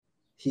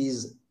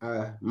He's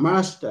a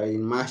master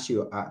in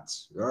martial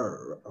arts.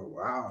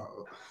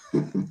 Wow.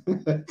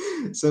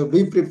 So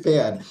be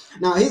prepared.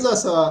 Now, he's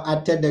also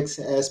a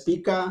TEDx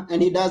speaker, and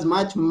he does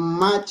much,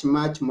 much,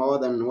 much more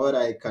than what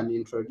I can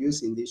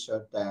introduce in this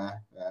short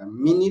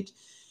minute.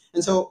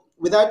 And so,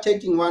 without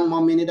taking one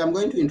more minute, I'm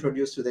going to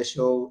introduce to the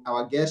show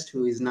our guest,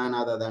 who is none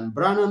other than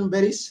Brannon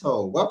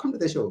Beliso. Welcome to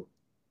the show.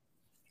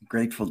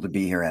 Grateful to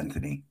be here,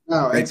 Anthony.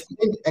 Now, Grateful.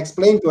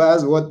 explain to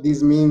us what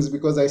this means,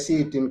 because I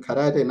see it in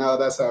karate now.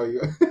 That's how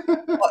you.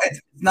 Well,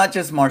 it's not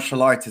just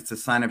martial arts; it's a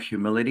sign of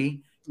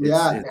humility.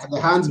 Yeah, It's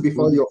the hands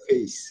before your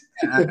face.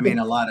 I mean,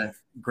 a lot of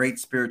great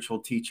spiritual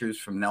teachers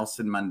from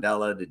Nelson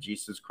Mandela to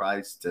Jesus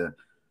Christ to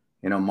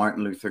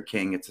Martin Luther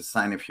King. It's a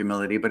sign of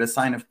humility, but a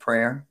sign of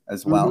prayer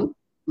as Mm-hmm. well,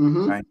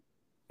 Mm-hmm. right?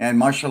 And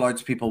martial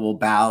arts people will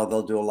bow;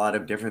 they'll do a lot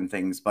of different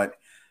things. But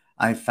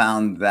I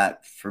found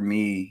that for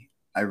me,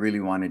 I really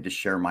wanted to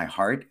share my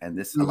heart, and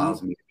this Mm-hmm.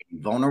 allows me to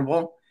be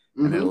vulnerable,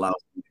 and it Mm-hmm.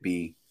 allows me to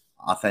be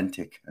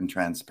authentic and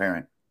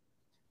transparent.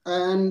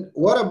 And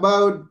what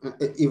about,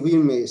 if we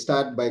may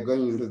start by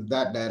going into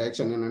that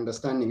direction and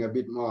understanding a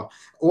bit more,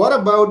 what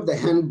about the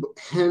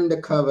hand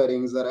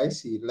coverings that I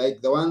see,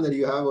 like the one that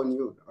you have on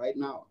you right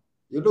now?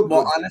 You look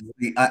Well, good.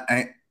 honestly,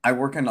 I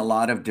work in a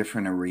lot of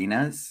different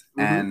arenas,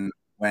 Mm-hmm. and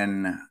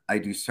when I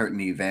do certain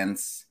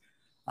events,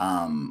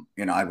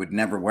 I would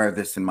never wear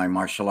this in my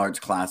martial arts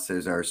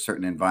classes or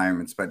certain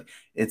environments, but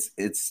it's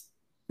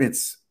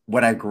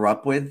what I grew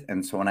up with,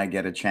 and so when I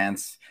get a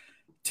chance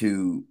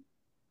to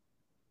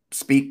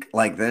speak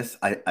like this,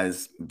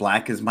 as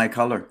black is my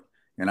color.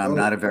 I'm Oh.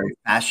 not a very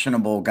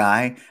fashionable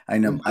guy. I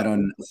know I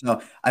don't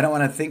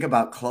want to think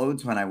about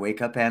clothes when I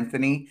wake up,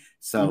 Anthony.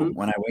 So Mm-hmm.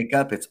 when I wake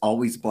up, it's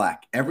always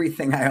black.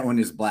 Everything I own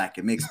is black.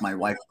 It makes my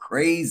wife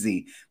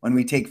crazy. When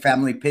we take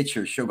family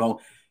pictures, she'll go,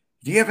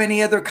 "Do you have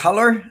any other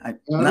color?" Uh-huh.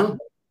 No,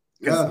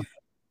 because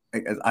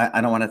Yeah.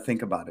 I don't want to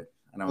think about it.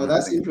 I don't Well, want to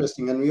that's think.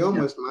 interesting. And we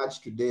almost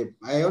matched today.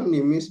 I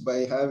only missed by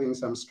having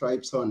some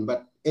stripes on.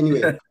 But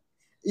anyway,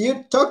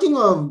 you talking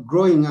of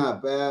growing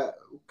up,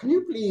 can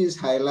you please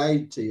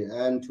highlight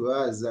and to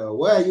us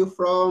where are you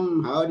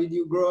from? How did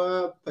you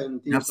grow up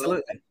and things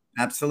like that? Absolutely.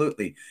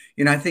 Absolutely.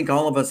 I think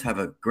all of us have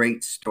a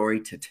great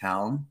story to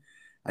tell.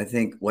 I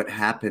think what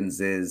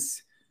happens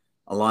is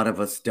a lot of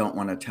us don't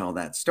want to tell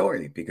that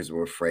story because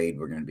we're afraid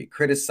we're going to be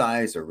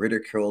criticized or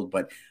ridiculed.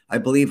 But I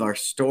believe our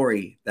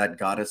story that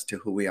got us to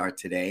who we are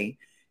today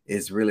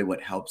is really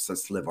what helps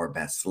us live our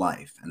best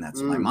life. And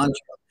that's my Mm.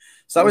 mantra.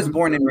 So I was Mm-hmm.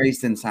 born and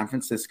raised in San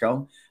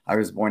Francisco. I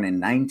was born in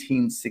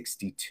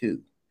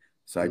 1962.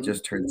 So I Mm.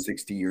 just turned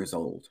 60 years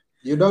old.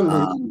 You don't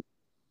look it. Um,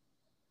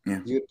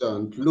 yeah. You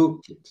don't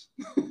look it.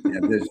 Yeah,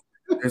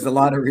 there's a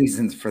lot of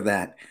reasons for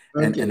that,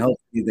 and Okay.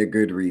 hopefully they're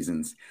good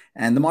reasons.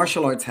 And the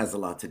martial arts has a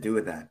lot to do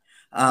with that.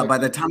 By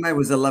Okay. the time I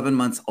was 11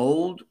 months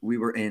old, we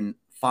were in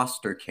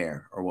foster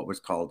care, or what was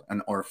called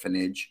an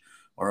orphanage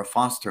or a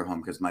foster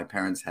home, because my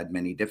parents had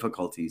many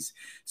difficulties.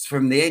 So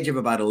from the age of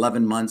about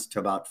 11 months to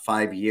about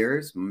 5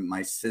 years,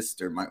 my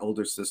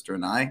older sister,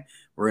 and I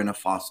were in a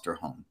foster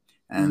home,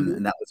 and, Mm-hmm.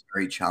 and that was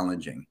very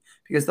challenging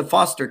because the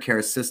foster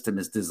care system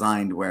is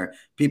designed where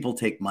people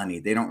take money.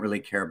 They don't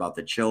really care about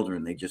the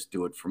children. They just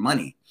do it for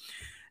money.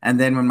 And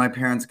then when my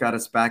parents got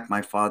us back,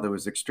 my father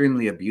was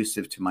extremely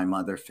abusive to my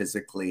mother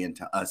physically and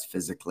to us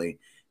physically.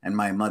 And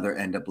my mother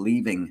ended up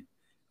leaving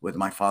with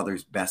my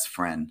father's best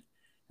friend.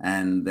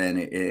 And then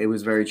it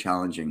was very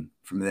challenging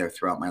from there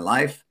throughout my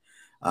life.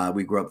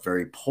 We grew up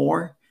very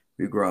poor.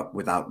 We grew up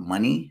without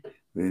money.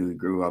 We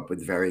grew up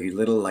with very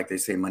little, like they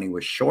say, money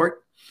was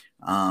short.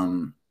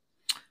 Um,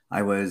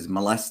 I was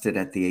molested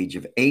at the age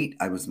of 8.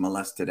 I was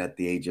molested at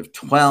the age of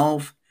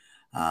 12.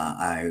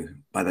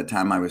 By the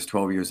time I was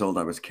 12 years old,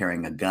 I was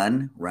carrying a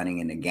gun, running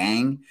in a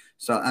gang.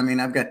 So, I mean,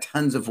 I've got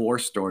tons of war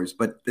stories,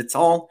 but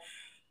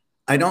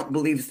I don't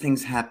believe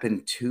things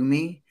happen to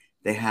me.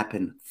 They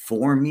happen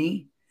for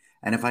me.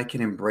 And if I can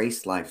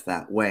embrace life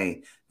that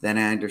way, then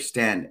I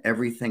understand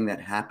everything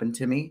that happened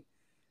to me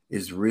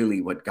is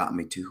really what got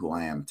me to who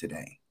I am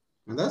today.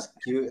 And that's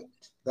cute.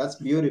 That's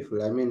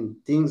beautiful. I mean,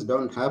 things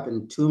don't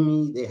happen to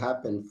me, they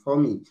happen for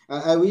me.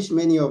 I wish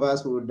many of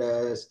us would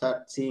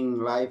start seeing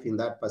life in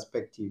that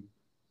perspective,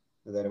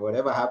 that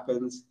whatever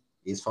happens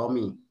is for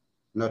me,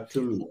 not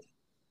to me.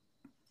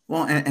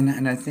 Well,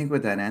 and I think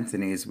with that,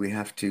 Anthony, is we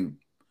have to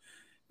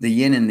the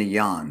yin and the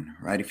yang,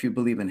 right? If you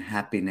believe in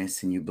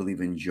happiness and you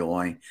believe in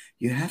joy,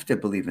 you have to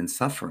believe in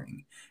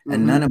suffering.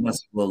 And Mm-hmm. none of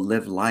us will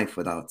live life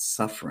without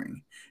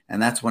suffering.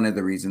 And that's one of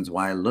the reasons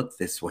why I look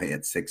this way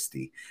at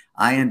 60.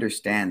 I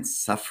understand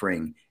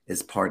suffering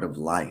is part of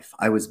life.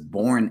 I was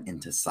born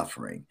into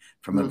suffering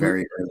from a Mm-hmm.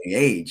 very early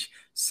age.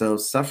 So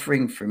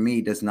suffering for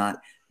me does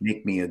not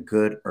make me a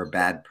good or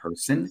bad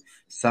person.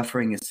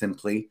 Suffering is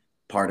simply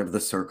part of the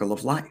circle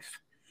of life.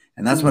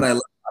 And that's Mm-hmm. what I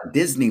love about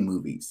Disney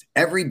movies.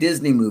 Every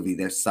Disney movie,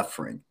 there's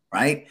suffering,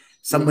 right? Mm-hmm.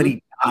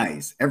 Somebody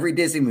dies. Every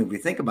Disney movie,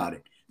 think about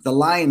it. The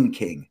Lion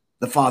King,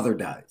 the father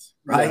dies,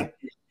 Yeah.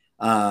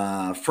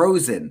 right?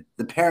 Frozen,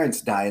 the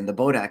parents die in the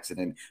boat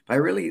accident. But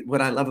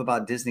what I love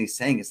about Disney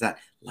saying is that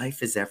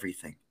life is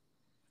everything.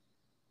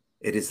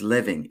 It is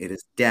living, it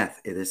is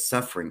death, it is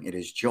suffering, it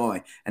is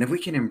joy. And if we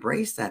can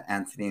embrace that,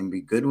 Anthony, and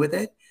be good with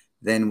it,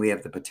 then we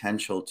have the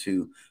potential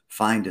to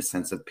find a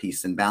sense of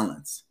peace and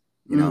balance,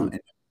 you know? Mm.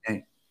 And,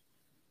 hey,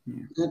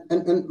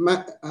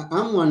 yeah.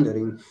 I'm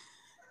wondering,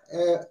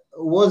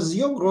 was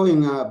your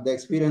growing up, the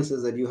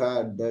experiences that you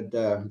had, that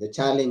the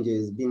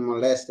challenges, being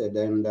molested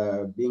and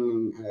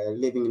being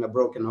living in a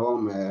broken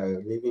home,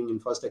 living in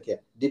foster care,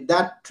 did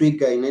that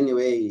trigger in any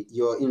way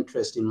your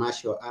interest in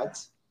martial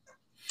arts?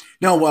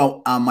 No,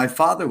 well, my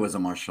father was a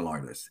martial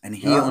artist and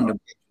he owned Oh.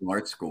 a martial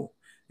arts school.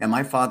 And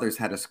my father's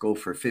had a school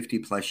for 50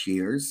 plus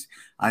years.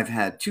 I've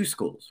had two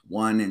schools,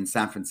 one in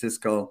San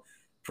Francisco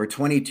for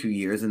 22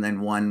 years, and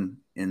then one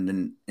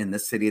in the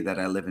city that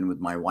I live in with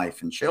my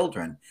wife and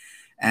children.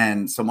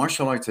 And so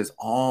martial arts has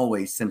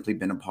always simply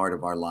been a part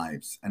of our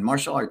lives. And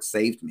martial arts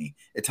saved me.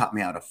 It taught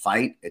me how to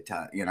fight. It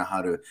taught,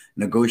 how to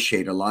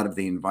negotiate a lot of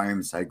the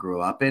environments I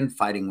grew up in.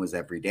 Fighting was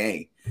every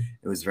day.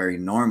 It was very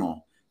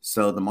normal.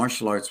 So the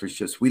martial arts was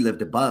just, we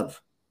lived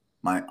above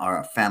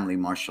our family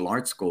martial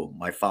arts school.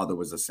 My father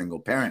was a single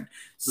parent.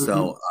 Mm-hmm.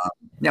 So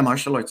yeah,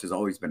 martial arts has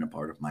always been a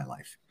part of my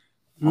life.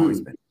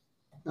 Always Mm. been.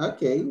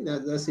 Okay,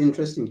 that's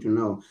interesting to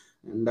know.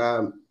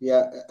 And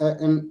yeah,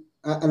 and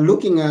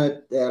looking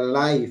at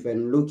life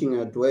and looking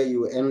at where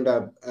you end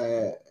up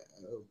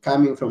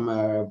coming from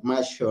a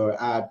martial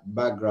art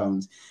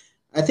background,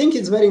 I think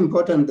it's very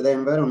important the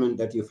environment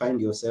that you find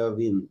yourself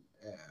in.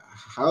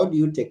 How do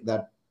you take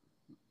that?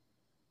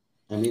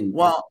 I mean,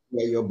 Well,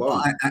 where you're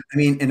Well, born. I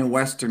mean, in a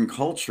Western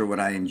culture, what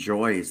I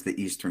enjoy is the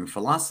Eastern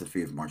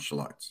philosophy of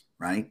martial arts,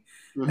 right?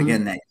 Mm-hmm.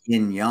 Again, that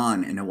yin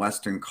yang in a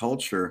Western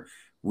culture,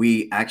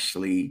 we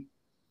actually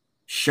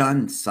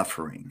shun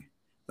suffering.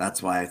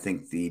 That's why I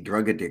think the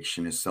drug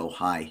addiction is so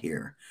high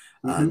here.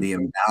 Mm-hmm. The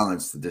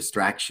imbalance, the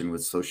distraction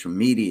with social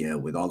media,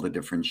 with all the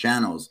different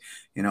channels.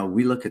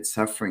 We look at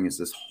suffering as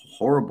this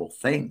horrible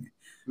thing.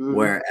 Mm-hmm.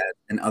 Whereas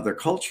in other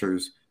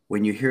cultures,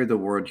 when you hear the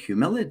word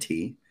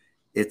humility,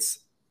 it's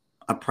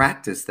a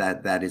practice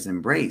that is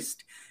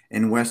embraced.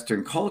 In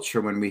Western culture,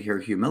 when we hear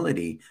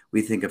humility,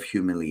 we think of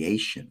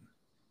humiliation,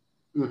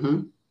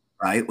 Mm-hmm.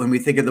 right? When we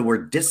think of the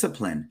word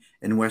discipline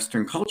in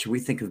Western culture, we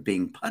think of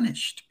being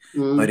punished. But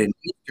Mm-hmm. in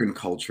Eastern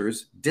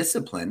cultures,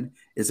 discipline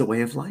is a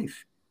way of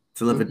life.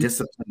 To live a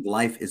disciplined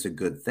life is a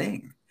good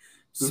thing.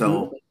 Mm-hmm.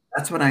 So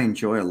that's what I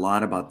enjoy a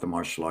lot about the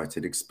martial arts.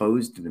 It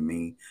exposed to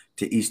me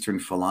to Eastern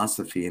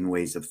philosophy and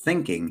ways of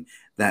thinking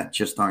that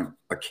just aren't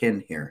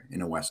akin here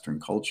in a Western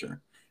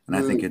culture. And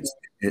I think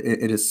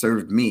Mm-hmm. it has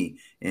served me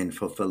in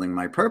fulfilling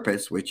my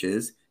purpose, which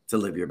is to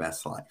live your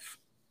best life.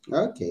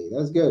 Okay,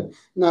 that's good.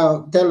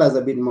 Now, tell us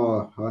a bit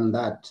more on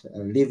that,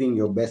 living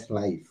your best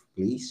life,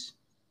 please.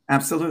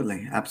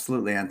 Absolutely.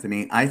 Absolutely,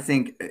 Anthony. I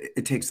think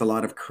it takes a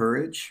lot of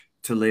courage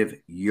to live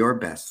your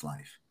best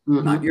life,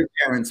 not Mm-hmm. your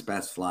parents'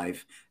 best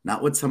life,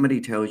 not what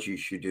somebody tells you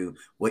should do,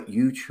 what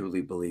you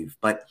truly believe.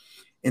 But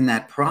in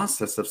that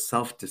process of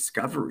self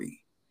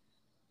discovery,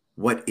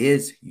 what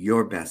is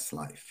your best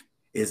life?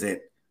 Is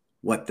it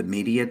what the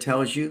media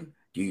tells you?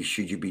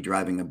 Should you be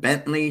driving a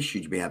Bentley?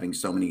 Should you be having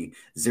so many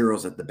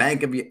zeros at the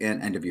bank of your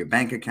end of your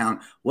bank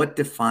account? What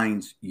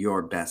defines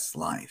your best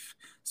life?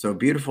 So a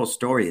beautiful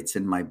story. It's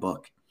in my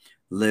book,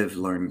 Live,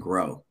 Learn,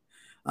 Grow.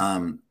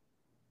 Um,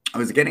 I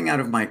was getting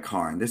out of my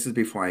car, and this is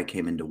before I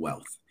came into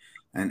wealth.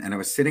 And I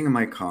was sitting in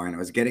my car, and I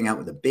was getting out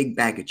with a big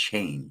bag of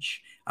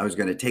change. I was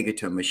going to take it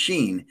to a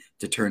machine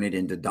to turn it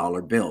into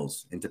dollar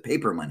bills, into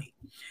paper money.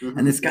 And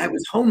Mm-hmm. this guy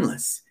was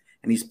homeless,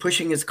 and he's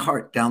pushing his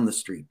cart down the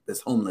street,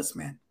 this homeless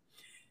man.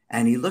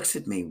 And he looks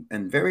at me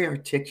and very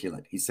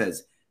articulate. He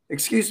says,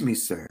 "Excuse me,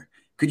 sir,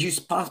 could you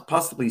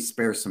possibly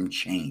spare some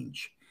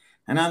change?"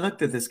 And I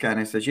looked at this guy and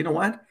I said, "You know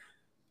what?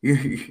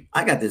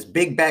 I got this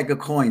big bag of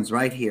coins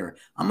right here.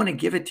 I'm going to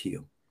give it to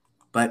you,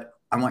 but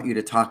I want you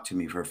to talk to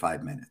me for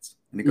 5 minutes."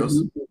 And he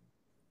goes, Mm-hmm.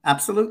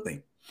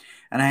 "Absolutely."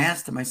 And I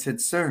asked him, I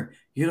said, "Sir,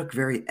 you look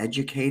very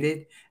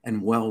educated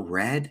and well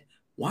read.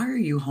 Why are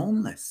you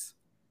homeless?"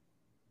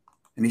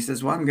 And he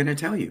says, "Well, I'm going to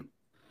tell you.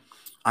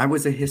 I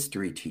was a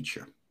history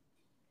teacher.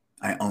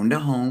 I owned a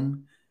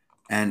home,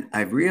 and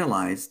I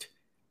realized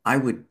I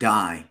would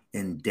die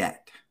in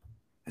debt."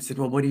 I said,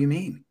 "Well, what do you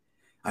mean?"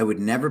 "I would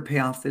never pay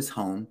off this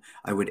home.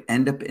 I would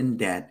end up in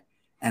debt.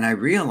 And I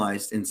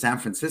realized in San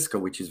Francisco,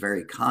 which is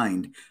very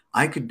kind,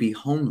 I could be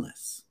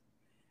homeless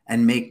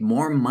and make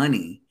more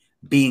money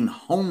being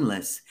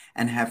homeless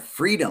and have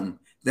freedom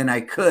than I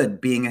could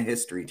being a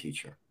history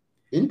teacher."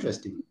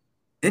 Interesting.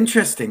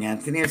 Interesting,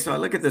 Anthony. So I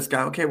look at this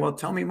guy. Okay, well,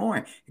 tell me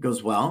more. He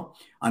goes, "Well,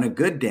 on a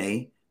good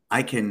day,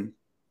 I can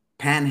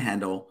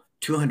panhandle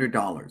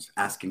 $200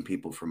 asking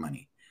people for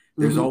money.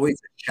 There's Mm-hmm. always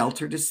a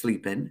shelter to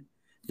sleep in.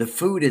 The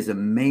food is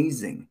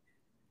amazing."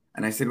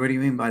 And I said, "What do you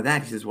mean by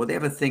that?" He says, "Well, they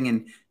have a thing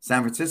in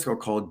San Francisco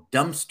called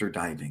dumpster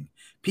diving.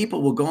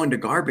 People will go into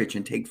garbage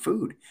and take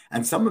food,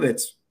 and some of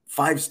it's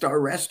five-star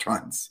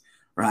restaurants,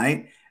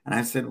 right?" And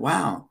I said,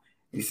 "Wow."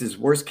 He says,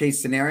 "Worst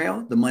case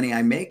scenario, the money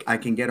I make, I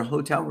can get a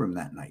hotel room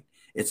that night.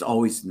 It's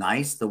always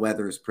nice. The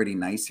weather is pretty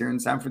nice here in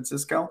San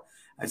Francisco."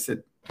 I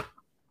said,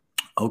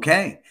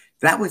 "Okay."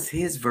 That was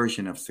his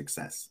version of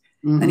success.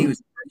 And he Mm-hmm.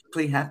 was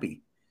perfectly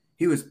happy.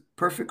 He was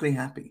perfectly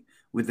happy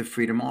with the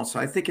freedom also.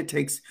 I think it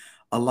takes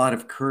a lot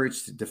of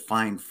courage to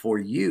define for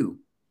you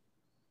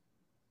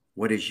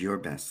what is your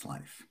best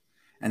life.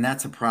 And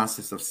that's a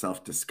process of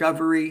self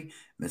discovery,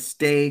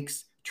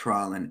 mistakes,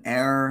 trial and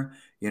error.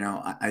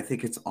 I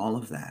think it's all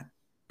of that.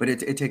 But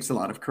it takes a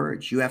lot of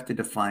courage. You have to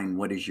define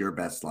what is your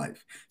best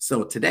life.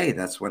 So today,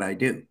 that's what I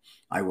do.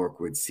 I work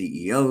with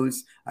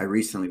CEOs. I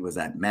recently was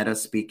at Meta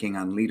speaking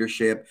on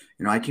leadership.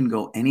 I can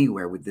go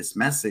anywhere with this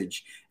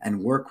message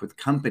and work with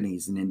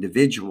companies and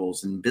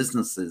individuals and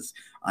businesses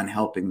on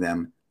helping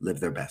them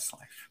live their best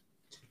life.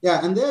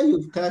 Yeah, and there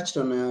you've touched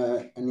on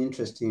an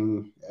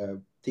interesting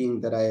thing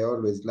that I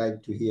always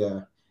like to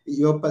hear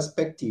your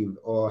perspective,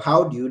 or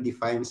how do you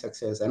define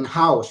success, and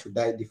how should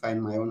I define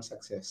my own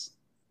success?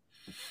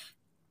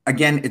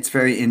 Again, it's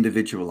very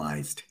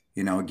individualized.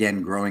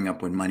 Again, growing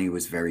up when money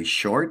was very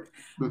short,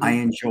 I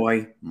Mm-hmm.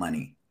 enjoy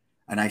money.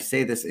 And I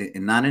say this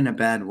not in a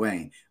bad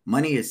way.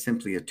 Money is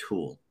simply a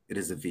tool, it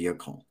is a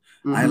vehicle.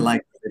 I Mm-hmm.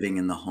 like living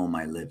in the home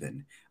I live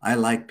in. I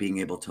like being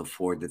able to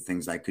afford the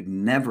things I could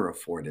never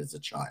afford as a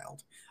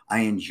child.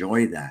 I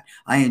enjoy that.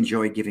 I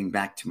enjoy giving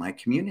back to my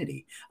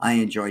community. I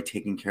enjoy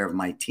taking care of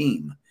my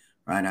team,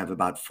 right? I have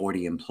about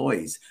 40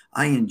 employees.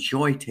 I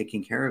enjoy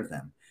taking care of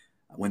them.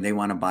 When they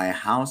want to buy a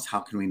house,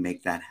 how can we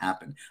make that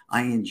happen?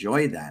 I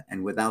enjoy that.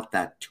 And without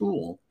that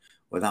tool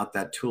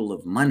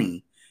of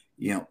money,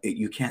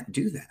 you can't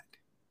do that.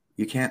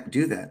 You can't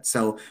do that.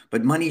 So,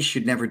 but money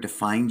should never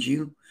define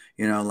you.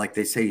 Like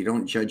they say, you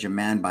don't judge a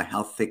man by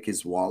how thick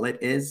his wallet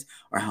is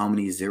or how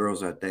many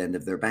zeros are at the end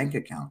of their bank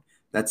account.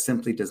 That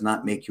simply does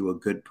not make you a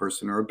good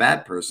person or a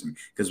bad person.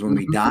 Because when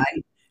we Mm-hmm.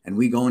 die and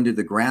we go into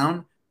the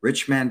ground,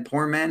 rich man,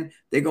 poor man,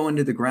 they go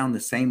into the ground the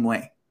same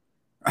way.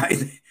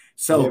 Right.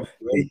 So,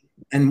 Everywhere.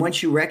 and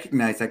once you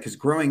recognize that, because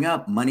growing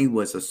up, money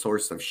was a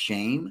source of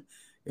shame.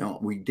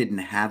 We didn't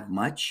have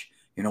much.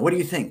 What do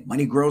you think?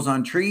 Money grows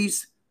on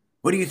trees?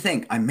 What do you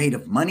think? I'm made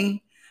of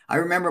money. I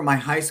remember my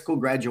high school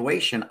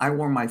graduation, I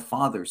wore my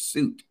father's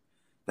suit.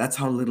 That's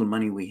how little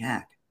money we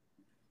had.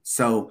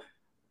 So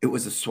it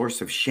was a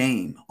source of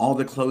shame. All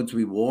the clothes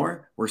we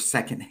wore were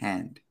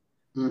secondhand,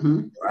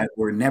 Mm-hmm. right?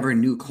 Were never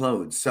new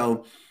clothes.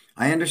 So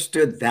I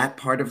understood that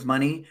part of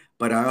money,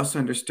 but I also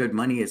understood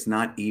money is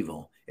not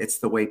evil. It's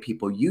the way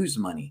people use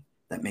money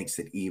that makes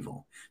it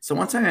evil. So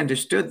once I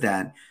understood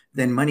that,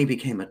 then money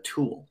became a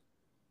tool.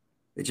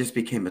 It just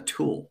became a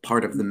tool,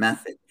 part of the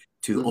method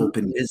to Mm-hmm.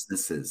 open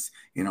businesses,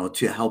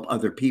 to help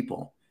other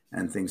people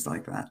and things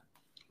like that.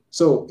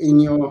 So, in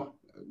your,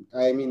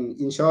 I mean,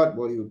 in short,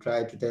 what you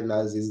try to tell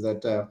us is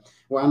that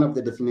one of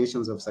the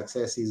definitions of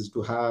success is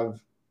to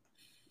have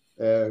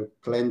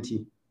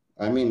plenty.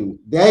 I mean,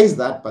 there is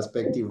that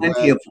perspective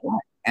Plenty where. of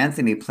what?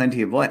 Anthony,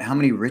 plenty of what? How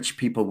many rich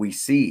people we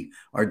see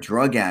are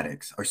drug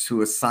addicts, are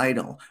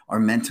suicidal, are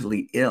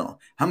mentally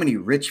ill? How many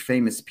rich,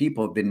 famous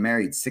people have been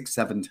married 6,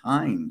 7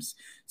 times?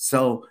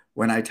 So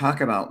when I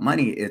talk about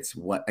money, it's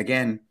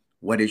again,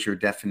 what is your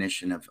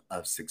definition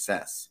of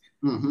success?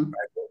 Mm-hmm.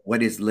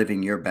 What is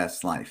living your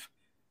best life?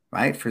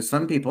 Right? For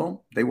some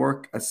people, they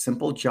work a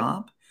simple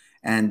job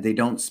and they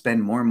don't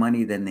spend more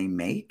money than they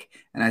make.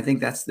 And I think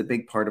that's the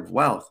big part of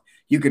wealth.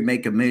 You could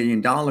make $1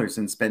 million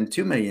and spend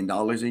 $2 million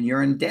and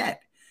you're in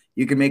debt.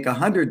 You could make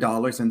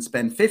 $100 and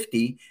spend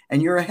 50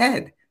 and you're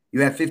ahead.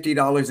 You have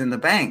 $50 in the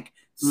bank.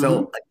 Mm-hmm.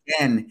 So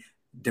again,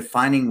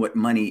 defining what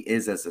money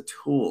is as a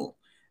tool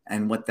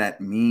and what that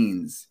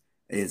means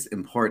is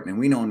important. And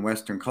we know in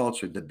Western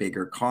culture, the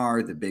bigger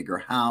car, the bigger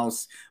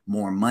house,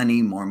 more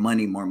money, more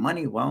money, more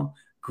money. Well,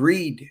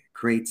 greed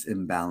creates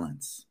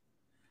imbalance.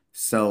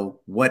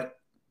 So what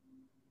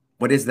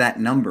is that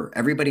number?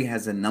 Everybody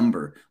has a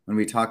number. When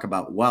we talk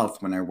about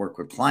wealth, when I work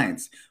with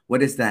clients,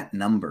 what is that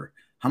number?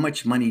 How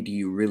much money do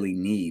you really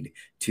need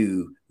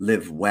to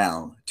live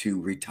well, to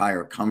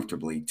retire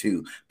comfortably,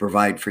 to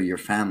provide for your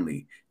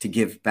family, to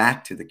give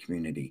back to the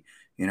community?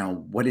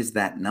 What is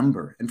that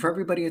number? And for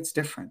everybody, it's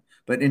different.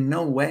 But in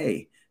no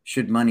way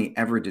should money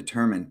ever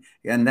determine.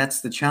 And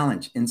that's the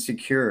challenge.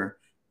 Insecure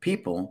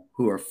people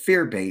who are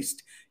fear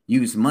based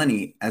use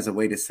money as a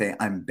way to say,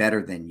 I'm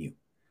better than you.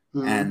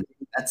 Mm-hmm. And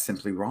that's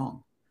simply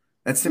wrong.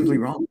 That's simply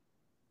wrong.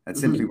 That's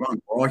simply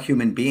wrong. We're all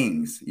human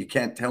beings. You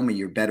can't tell me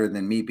you're better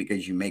than me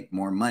because you make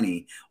more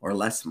money or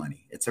less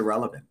money. It's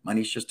irrelevant.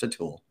 Money's just a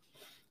tool.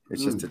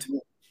 It's just a Mm-hmm.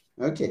 tool.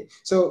 Okay.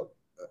 So,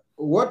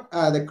 what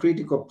are the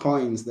critical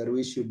points that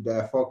we should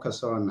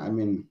focus on? I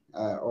mean,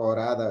 or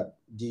rather,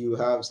 do you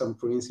have some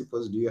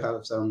principles? Do you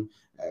have some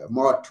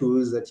more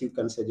tools that you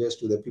can suggest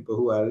to the people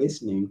who are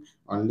listening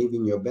on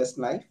living your best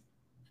life?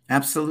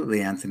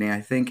 Absolutely, Anthony.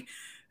 I think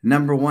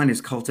number one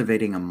is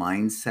cultivating a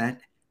mindset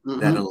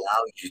that Mm-hmm.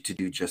 allows you to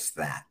do just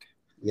that,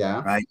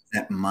 Yeah. right?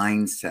 That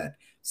mindset.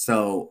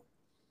 So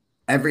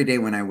every day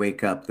when I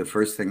wake up, the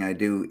first thing I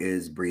do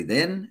is breathe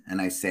in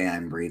and I say,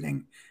 I'm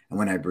breathing. And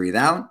when I breathe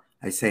out,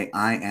 I say,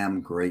 I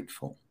am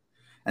grateful.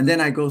 And then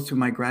I go through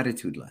my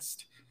gratitude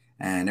list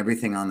and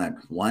everything on that: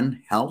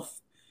 one,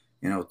 health,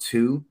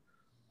 two,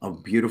 a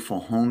beautiful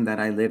home that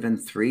I live in,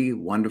 three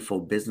wonderful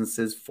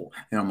businesses for,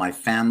 my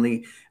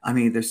family. I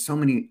mean, there's so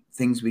many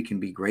things we can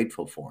be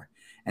grateful for.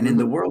 And in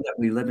the Mm-hmm. world that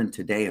we live in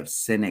today of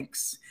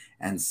cynics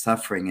and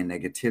suffering and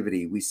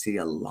negativity, we see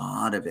a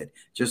lot of it.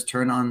 Just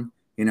turn on,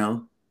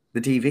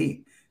 the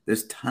TV.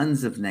 There's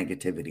tons of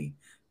negativity,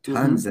 Mm-hmm.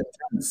 tons and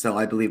tons. So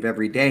I believe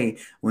every day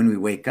when we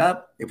wake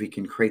up, if we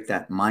can create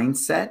that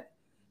mindset,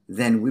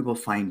 then we will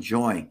find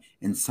joy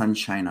in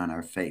sunshine on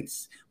our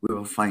face. We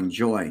will find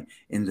joy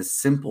in the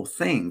simple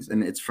things.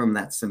 And it's from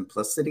that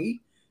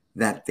simplicity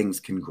that things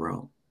can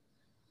grow,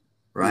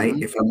 right?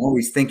 Mm-hmm. If I'm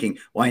always thinking,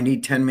 well, I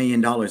need $10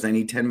 million, I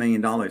need $10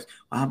 million. Well,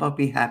 how about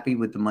be happy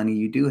with the money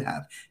you do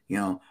have?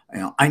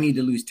 I need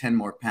to lose 10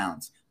 more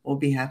pounds. Well,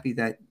 be happy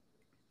that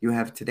you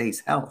have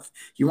today's health.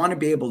 You want to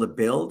be able to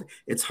build.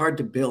 It's hard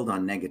to build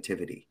on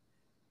negativity.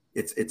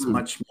 It's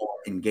much more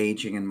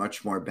engaging and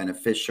much more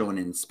beneficial and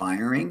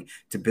inspiring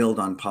to build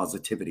on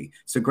positivity.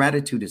 So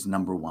gratitude is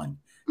number one.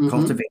 Mm-hmm.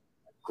 Cultivate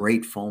a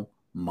grateful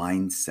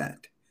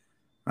mindset,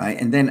 right?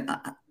 And then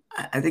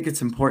I think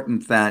it's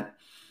important that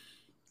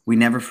we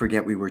never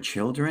forget we were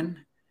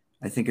children.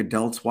 I think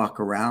adults walk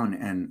around,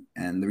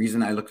 and the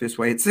reason I look this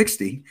way at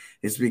 60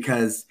 is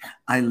because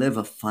I live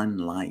a fun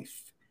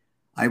life.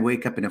 I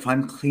wake up, and if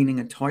I'm cleaning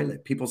a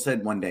toilet, people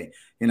said one day,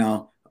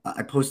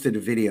 I posted a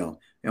video,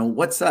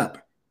 what's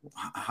up?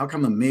 How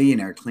come a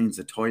millionaire cleans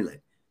a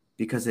toilet?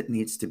 Because it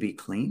needs to be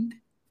cleaned.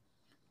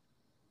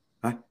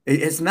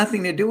 It has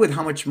nothing to do with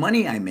how much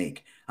money I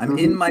make. I'm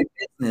in Mm-hmm. my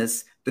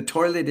business. The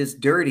toilet is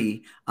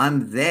dirty.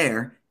 I'm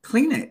there.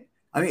 Clean it.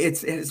 I mean,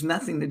 it has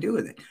nothing to do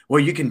with it.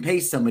 Well, you can pay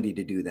somebody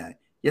to do that.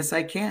 Yes,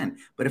 I can.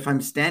 But if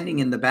I'm standing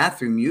in the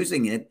bathroom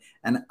using it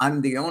and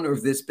I'm the owner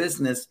of this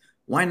business,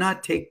 why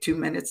not take 2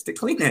 minutes to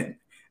clean it?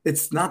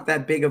 It's not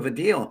that big of a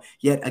deal.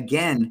 Yet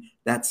again,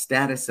 that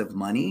status of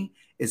money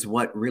is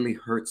what really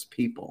hurts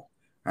people,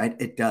 right?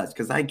 It does.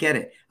 Because I get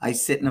it. I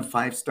sit in a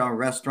five-star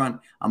restaurant.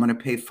 I'm going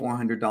to pay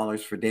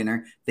 $400 for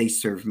dinner. They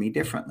serve me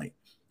differently.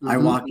 I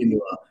Mm-hmm. walk into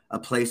a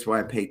place where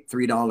I pay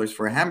 $3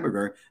 for a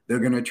hamburger. They're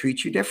going to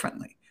treat you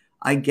differently.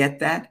 I get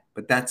that,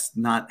 but that's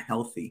not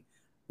healthy.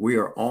 We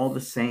are all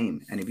the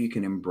same. And if you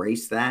can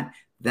embrace that,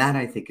 that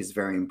I think is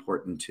very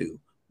important too.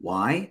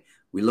 Why?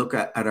 We look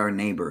at our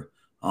neighbor.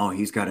 Oh,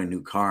 he's got a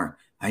new car.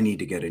 I need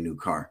to get a new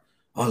car.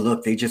 Oh,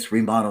 look, they just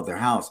remodeled their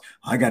house.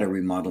 I got to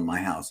remodel my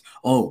house.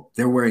 Oh,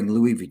 they're wearing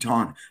Louis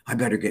Vuitton. I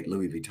better get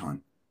Louis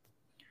Vuitton.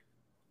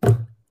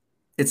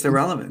 It's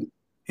irrelevant.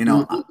 You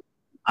know, Mm-hmm.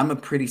 I'm a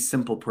pretty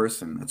simple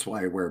person. That's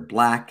why I wear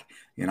black.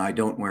 I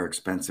don't wear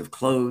expensive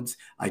clothes.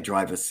 I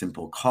drive a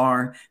simple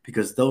car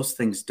because those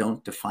things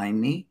don't define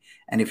me.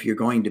 And if you're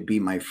going to be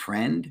my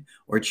friend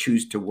or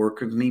choose to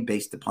work with me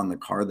based upon the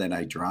car that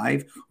I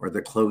drive or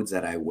the clothes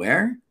that I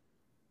wear,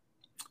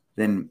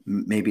 then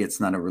maybe it's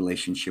not a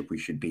relationship we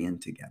should be in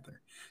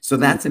together. So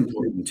that's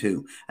important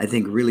too. I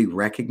think really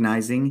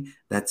recognizing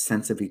that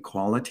sense of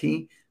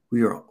equality,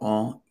 we are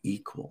all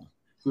equal.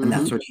 And Mm-hmm.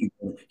 that's what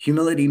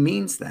humility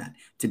means, that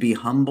to be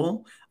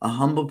humble. A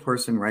humble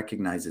person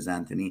recognizes,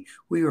 Anthony,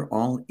 we are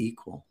all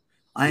equal.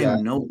 I Yeah.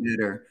 am no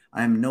better.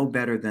 I am no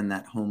better than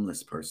that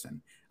homeless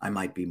person. I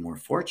might be more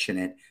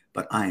fortunate,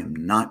 but I am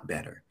not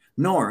better.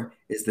 Nor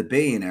is the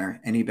billionaire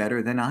any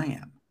better than I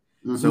am.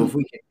 So Mm-hmm. if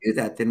we can do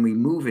that, then we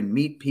move and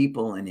meet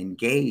people and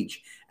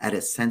engage at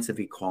a sense of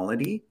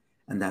equality,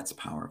 and that's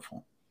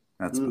powerful.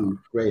 That's powerful.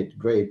 Great,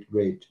 great,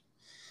 great.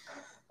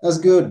 That's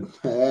good.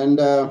 And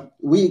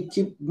we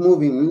keep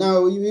moving.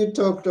 Now, you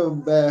talked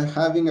of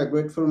having a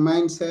grateful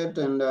mindset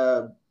and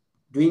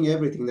doing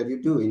everything that you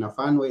do in a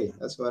fun way.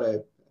 That's what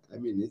I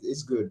mean,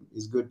 it's good.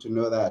 It's good to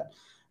know that.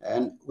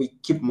 And we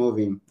keep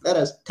moving.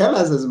 Tell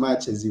us as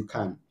much as you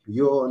can.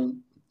 You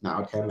own,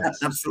 now tell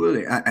us.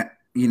 Absolutely.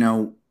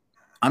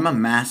 I'm a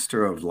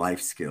master of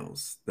life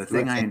skills. The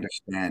thing I Okay.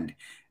 understand,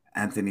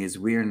 Anthony, is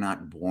we are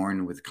not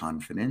born with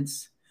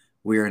confidence.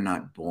 We are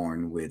not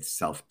born with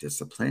self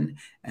discipline,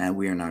 and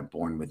we are not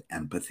born with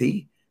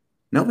empathy.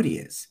 Nobody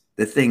is.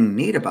 The thing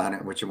neat about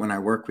it, which when I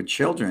work with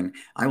children,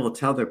 I will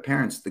tell their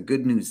parents the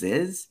good news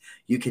is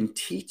you can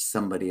teach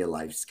somebody a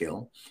life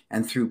skill,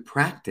 and through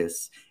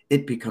practice,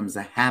 it becomes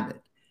a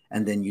habit.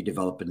 And then you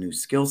develop a new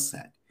skill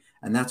set.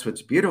 And that's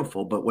what's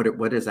beautiful. But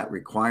what does that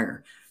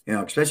require?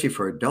 Especially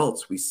for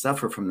adults, we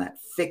suffer from that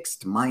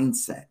fixed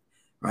mindset,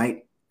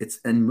 right? It's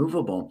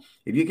immovable.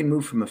 If you can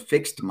move from a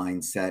fixed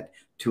mindset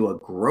to a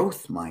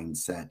growth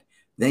mindset,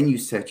 then you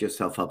set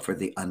yourself up for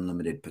the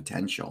unlimited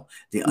potential,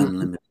 the Mhm.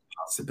 unlimited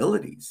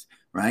possibilities,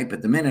 right?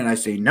 But the minute I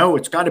say, no,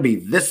 it's got to be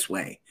this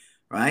way,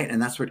 right? And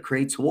that's what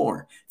creates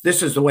war.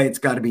 This is the way it's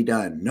got to be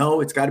done.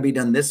 No, it's got to be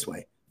done this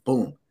way.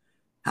 Boom.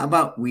 How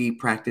about we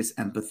practice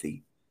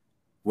empathy,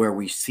 where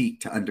we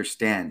seek to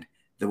understand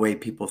the way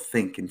people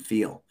think and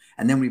feel?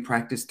 And then we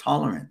practice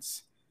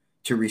tolerance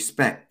to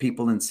respect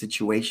people in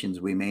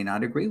situations we may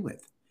not agree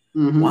with.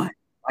 Mhm. Why?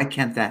 Why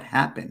can't that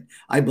happen?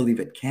 I believe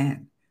it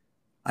can.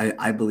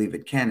 I believe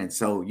it can. And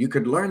so you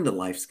could learn the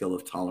life skill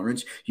of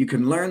tolerance. You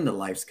can learn the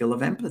life skill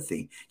of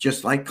empathy,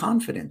 just like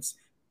confidence.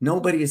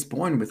 Nobody is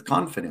born with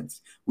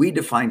confidence. We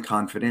define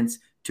confidence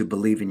to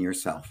believe in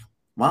yourself.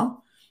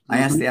 Well, I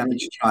asked the Mhm.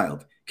 average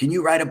child, can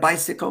you ride a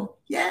bicycle?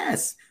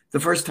 Yes. The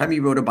first time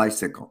you rode a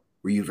bicycle,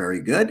 were you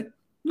very good?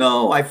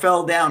 No, I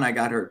fell down. I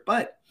got hurt.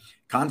 But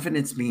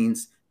confidence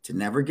means to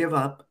never give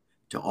up,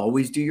 to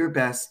always do your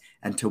best,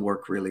 and to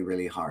work really,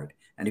 really hard.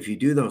 And if you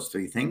do those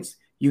three things,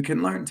 you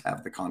can learn to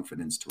have the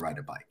confidence to ride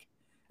a bike.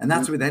 And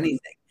that's with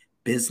anything,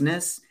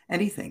 business,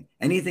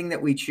 anything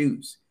that we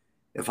choose.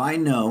 If I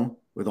know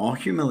with all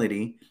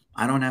humility,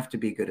 I don't have to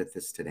be good at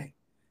this today.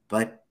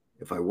 But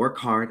if I work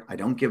hard, I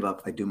don't give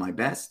up, I do my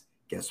best,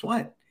 guess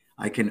what?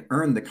 I can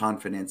earn the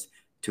confidence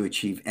to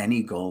achieve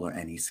any goal or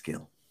any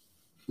skill.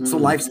 So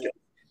Mm. life skills.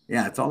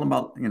 Yeah, it's all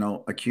about,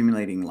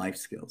 accumulating life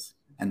skills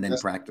and then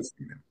That's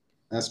practicing them.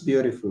 that's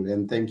beautiful,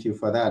 and thank you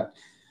for that.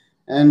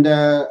 And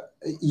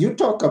you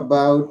talk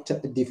about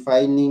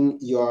defining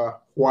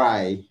your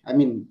why. I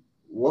mean,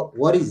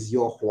 what is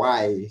your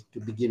why to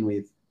begin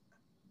with?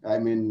 I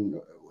mean,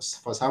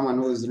 for someone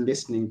who's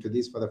listening to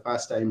this for the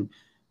first time,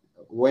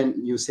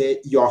 when you say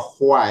your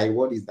why,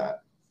 what is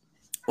that?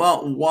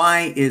 Well,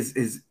 why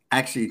is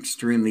actually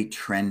extremely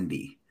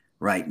trendy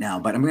right now,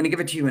 but I'm going to give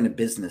it to you in a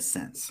business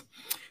sense.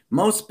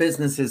 Most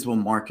businesses will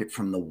market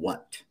from the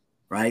what,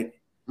 right?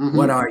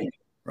 What Mm-hmm. are you,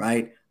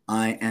 right?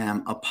 I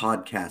am a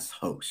podcast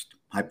host,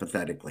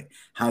 hypothetically.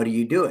 How do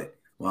you do it?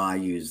 Well, I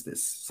use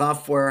this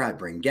software, I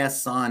bring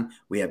guests on,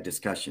 we have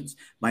discussions.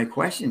 My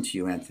question to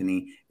you,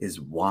 Anthony, is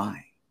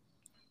why?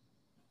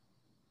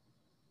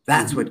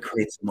 That's Mm-hmm. what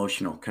creates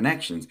emotional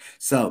connections.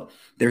 So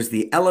there's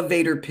the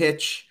elevator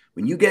pitch.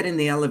 When you get in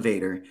the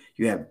elevator,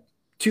 you have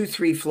two,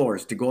 three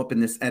floors to go up in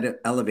this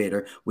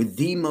elevator with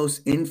the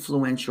most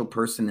influential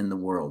person in the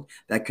world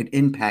that could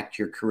impact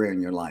your career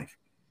and your life.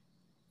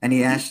 And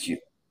he asked you,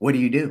 what do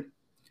you do?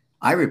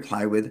 I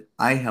reply with,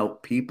 I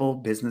help people,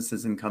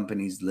 businesses, and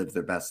companies live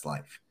their best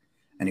life.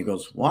 And he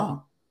goes,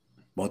 wow,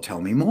 well,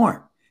 tell me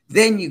more.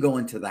 Then you go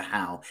into the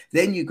how,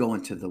 then you go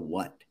into the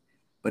what.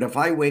 But if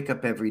I wake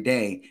up every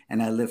day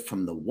and I live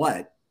from the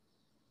what,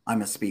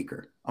 I'm a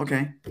speaker.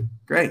 Okay,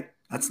 great.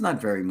 That's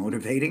not very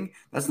motivating.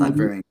 That's not Mm-hmm.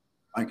 very.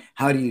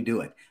 How do you do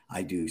it?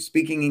 I do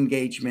speaking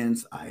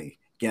engagements. I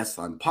guest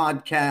on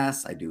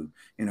podcasts. I do,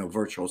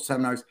 virtual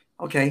seminars.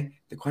 Okay.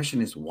 The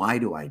question is, why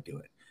do I do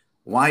it?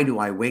 Why do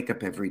I wake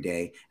up every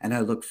day and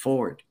I look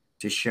forward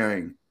to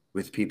sharing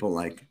with people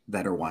like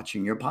that are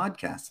watching your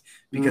podcast?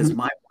 Because Mm-hmm.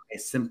 my why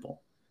is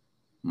simple.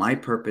 My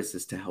purpose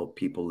is to help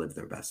people live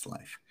their best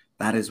life.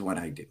 That is what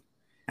I do.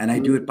 And I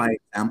do it by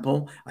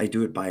example. I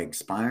do it by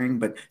inspiring.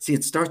 But see,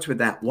 it starts with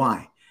that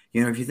why.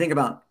 If you think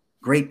about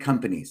great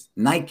companies,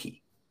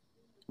 Nike,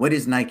 what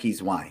is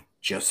Nike's why?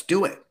 Just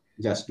do it.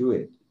 Just do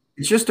it.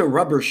 It's just a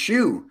rubber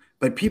shoe,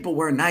 but people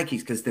wear Nikes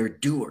because they're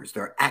doers,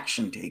 they're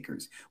action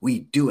takers. We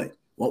do it.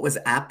 What was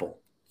Apple?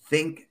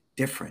 Think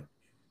different,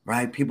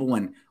 right? People,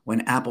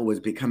 when Apple was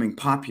becoming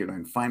popular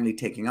and finally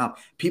taking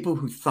off, people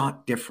who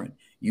thought different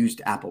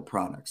used Apple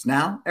products.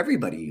 Now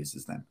everybody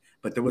uses them,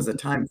 but there was a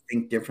time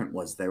think different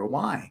was their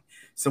why.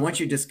 So once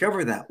you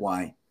discover that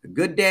why, a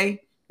good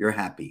day, you're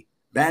happy.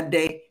 Bad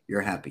day,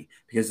 you're happy.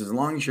 Because as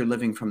long as you're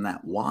living from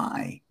that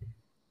why,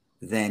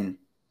 then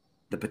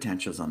the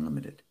potential is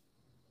unlimited.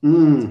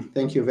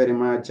 Thank you very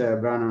much,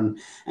 Brannon.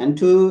 And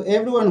to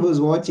everyone who's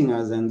watching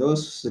us and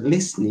those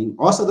listening,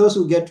 also those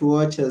who get to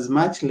watch us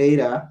much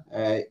later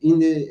in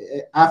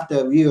the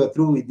after we are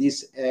through with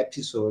this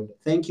episode,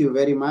 thank you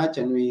very much,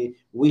 and we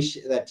wish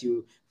that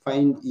you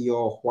find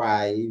your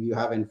why if you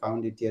haven't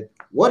found it yet.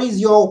 What is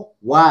your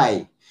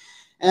why?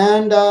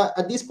 And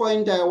at this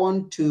point, I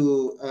want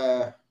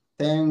to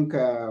thank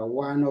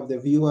one of the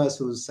viewers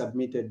who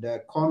submitted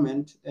a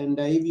comment. And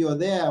if you're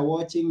there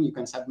watching, you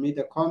can submit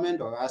a comment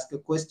or ask a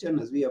question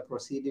as we are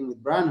proceeding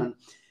with Brannon.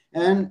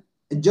 And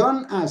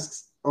John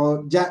asks,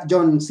 or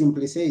John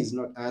simply says,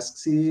 not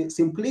asks,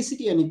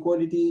 simplicity and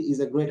equality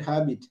is a great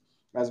habit.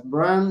 As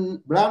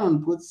Brannon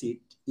puts it,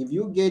 if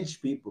you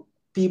gauge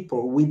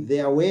people with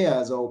their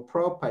wares or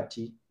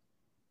property,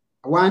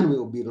 one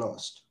will be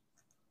lost.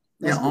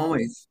 Yeah, That's good.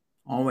 always,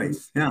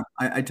 always. Yeah,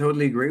 I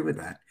totally agree with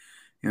that.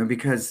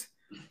 Because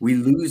we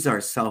lose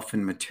ourself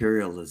in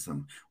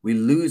materialism, we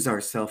lose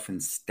ourself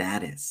in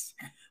status,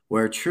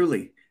 where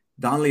truly,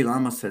 Dalai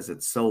Lama says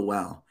it so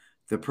well.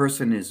 The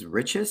person is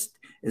richest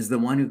is the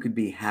one who could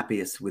be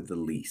happiest with the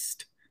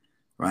least,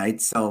 right?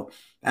 So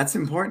that's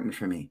important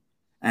for me.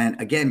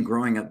 And again,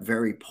 growing up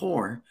very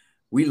poor,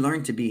 we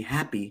learn to be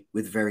happy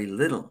with very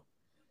little.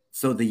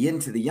 So the yin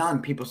to the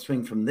yang, people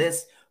swing from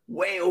this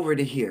way over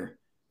to here,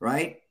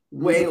 right?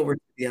 Way over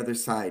to the other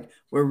side,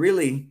 where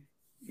really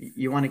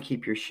you want to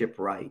keep your ship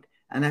right.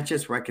 And that's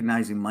just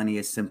recognizing money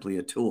is simply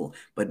a tool.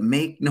 But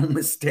make no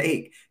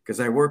mistake, because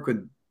I work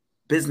with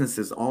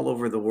businesses all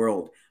over the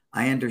world,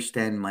 I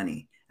understand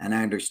money and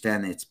I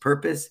understand its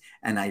purpose,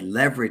 and I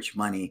leverage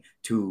money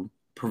to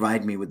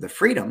provide me with the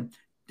freedom.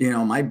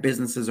 My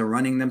businesses are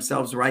running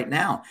themselves right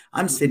now.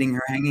 I'm sitting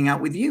here hanging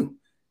out with you.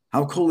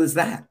 How cool is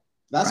that?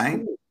 That's Right?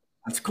 cool.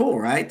 That's cool,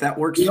 right? That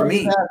works We for always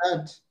me. have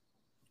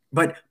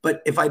that.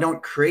 But if I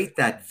don't create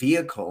that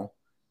vehicle,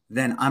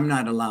 then I'm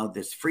not allowed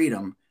this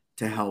freedom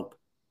to help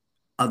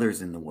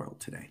others in the world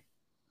today.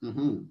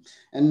 Mm-hmm.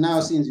 And now,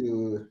 So, since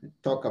you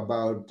talk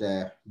about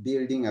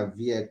building a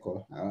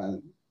vehicle,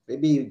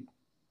 maybe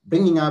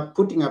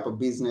putting up a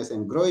business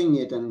and growing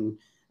it, and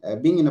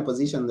being in a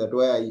position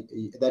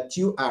that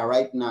you are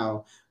right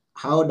now,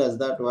 how does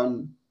that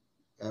one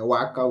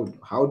work out?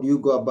 How do you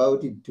go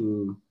about it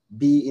to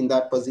be in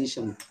that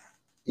position?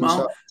 In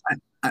short. well,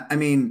 I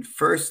mean,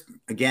 first,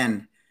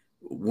 again,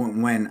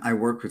 when I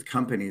work with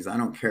companies, I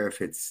don't care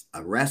if it's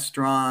a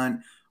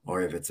restaurant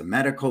or if it's a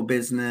medical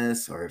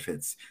business or if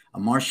it's a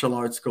martial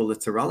arts school,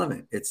 it's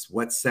irrelevant. It's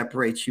what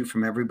separates you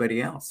from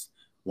everybody else.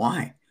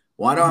 Why?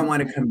 Why do I Mhm.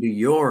 want to come to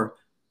your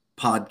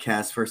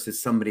podcast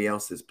versus somebody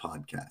else's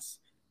podcast?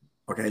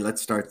 Okay,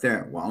 let's start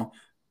there. Well,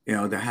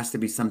 there has to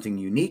be something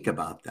unique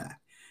about that.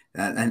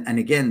 And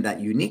again, that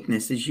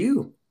uniqueness is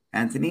you,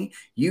 Anthony.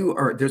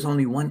 There's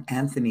only one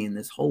Anthony in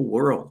this whole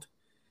world.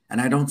 And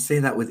I don't say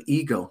that with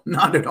ego,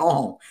 not at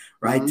all,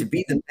 right? Mhm. To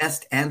be the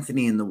best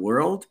Anthony in the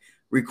world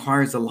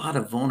requires a lot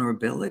of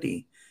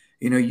vulnerability.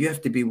 You have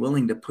to be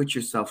willing to put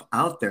yourself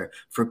out there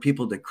for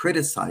people to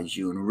criticize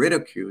you and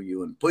ridicule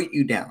you and put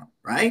you down,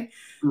 right?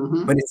 But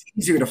Mhm. it's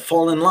easier to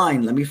fall in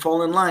line. Let me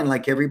fall in line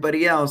like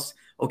everybody else.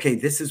 Okay,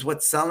 this is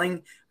what's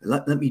selling.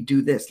 Let me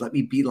do this. Let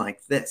me be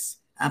like this.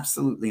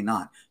 Absolutely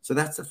not. So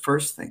that's the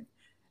first thing.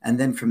 And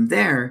then from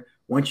there,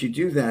 once you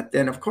do that,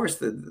 then of course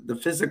the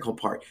physical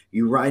part,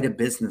 you write a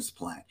business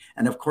plan.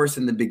 And of course,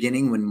 in the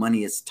beginning, when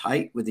money is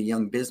tight with a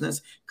young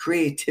business,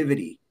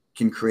 creativity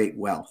can create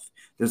wealth.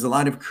 There's a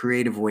lot of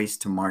creative ways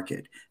to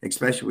market,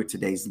 especially with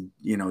today's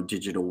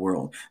digital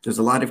world. There's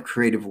a lot of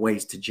creative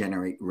ways to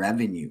generate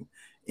revenue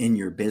in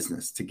your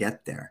business to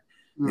get there.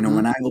 Mhm.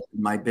 When I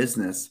opened my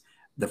business,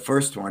 the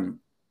first one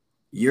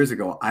years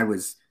ago, I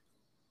was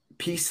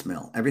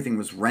piecemeal. Everything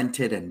was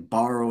rented and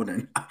borrowed.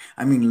 And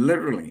I mean,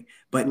 literally.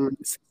 But Mhm.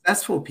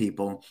 successful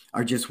people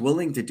are just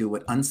willing to do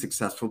what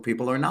unsuccessful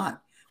people are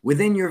not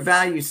within your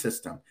value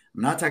system.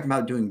 I'm not talking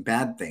about doing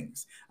bad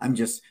things.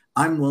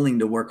 I'm willing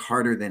to work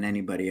harder than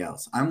anybody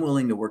else. I'm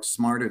willing to work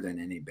smarter than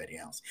anybody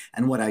else.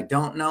 And what I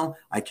don't know,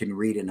 I can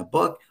read in a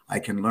book, I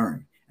can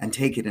learn and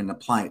take it and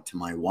apply it to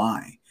my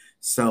why.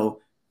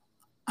 So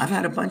I've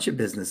had a bunch of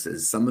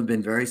businesses. Some have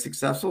been very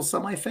successful,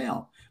 some I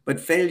fail. But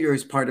failure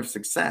is part of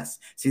success.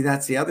 See,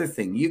 that's the other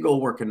thing. You go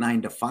work a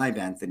 9 to 5,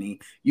 Anthony,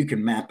 you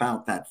can map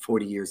out that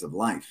 40 years of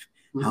life.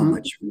 How Mhm.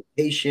 much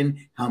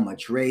vacation, how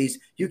much raise.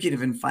 You can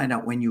even find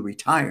out when you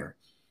retire.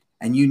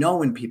 And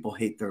when people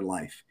hate their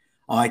life.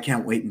 Oh, I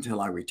can't wait until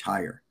I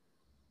retire.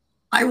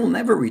 I will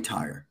never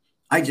retire.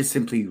 I just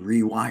simply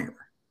rewire,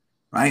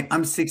 right?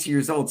 I'm 60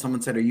 years old.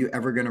 Someone said, "Are you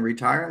ever going to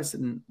retire?" I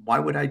said, "Why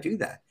would I do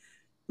that?"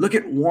 Look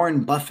at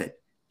Warren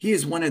Buffett. He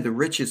is one of the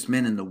richest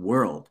men in the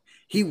world.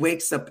 He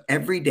wakes up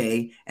every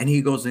day and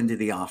he goes into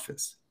the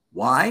office.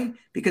 Why?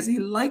 Because he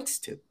likes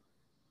to.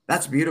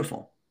 That's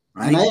beautiful,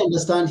 And I right?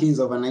 understand he's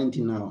over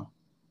 90 now.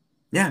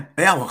 Yeah.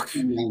 Yeah. Well,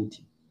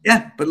 90.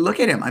 yeah. But look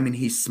at him. I mean,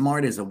 he's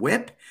smart as a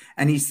whip.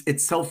 And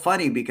it's so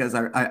funny because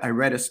I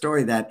read a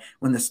story that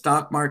when the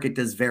stock market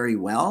does very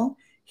well,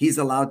 he's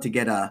allowed to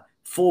get a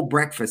full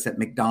breakfast at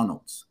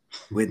McDonald's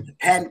with the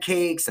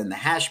pancakes and the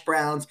hash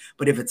browns.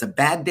 But if it's a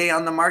bad day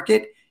on the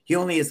market, he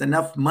only has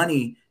enough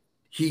money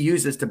he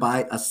uses to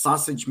buy a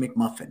sausage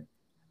McMuffin.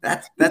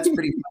 That's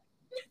pretty.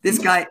 This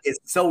guy is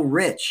so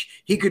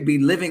rich. He could be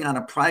living on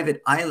a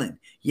private island.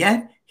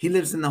 Yet he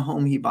lives in the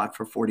home he bought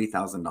for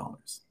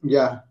 $40,000.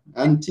 Yeah,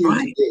 until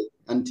Right. today.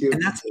 Until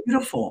And that's today.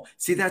 beautiful.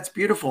 See, that's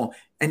beautiful.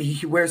 And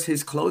he wears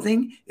his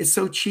clothing is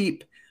so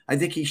cheap. I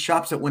think he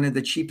shops at one of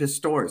the cheapest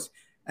stores.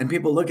 And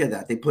people look at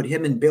that. They put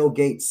him and Bill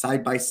Gates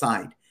side by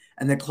side.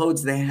 And the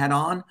clothes they had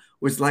on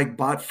was like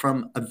bought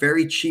from a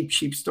very cheap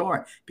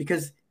store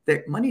because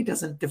their money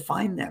doesn't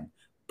define them.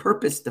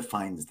 Purpose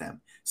defines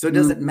them. So it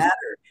doesn't Mhm.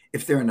 matter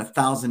if they're in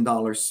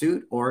 $1,000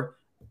 suit or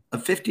a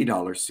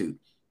 $50 suit.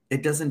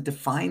 It doesn't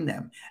define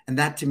them. And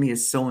that to me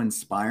is so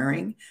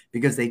inspiring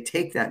because they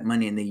take that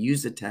money and they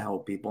use it to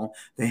help people.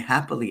 They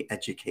happily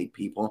educate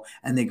people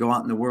and they go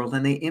out in the world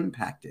and they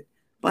impact it.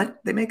 But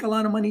they make a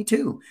lot of money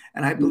too.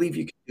 And I believe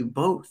you can do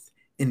both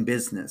in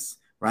business,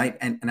 right?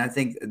 And I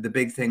think the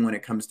big thing when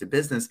it comes to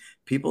business,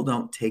 people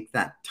don't take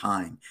that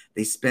time.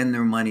 They spend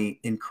their money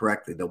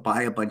incorrectly. They'll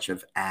buy a bunch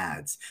of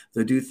ads.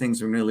 They'll do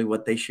things when really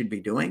what they should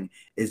be doing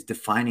is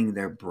defining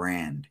their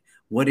brand.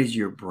 What is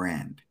your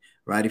brand?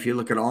 Right? If you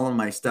look at all of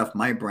my stuff,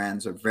 my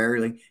brands are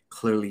very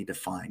clearly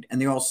defined.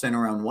 And they all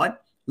center around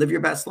what? Live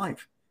your best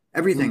life.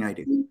 Everything I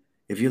do.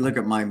 If you look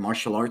at my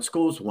martial arts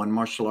schools,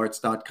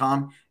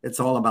 onemartialarts.com, it's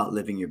all about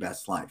living your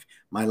best life.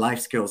 My life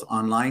skills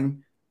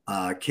online,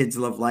 kids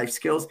love life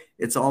skills.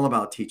 It's all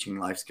about teaching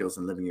life skills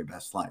and living your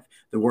best life.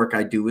 The work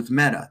I do with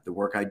Meta, the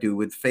work I do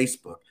with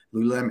Facebook,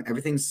 Lululemon,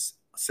 everything's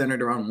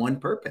centered around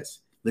one purpose: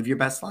 live your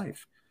best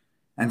life.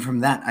 And from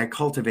that, I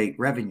cultivate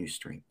revenue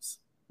streams.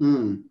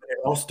 Mm. But it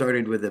all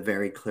started with a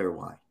very clear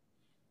why.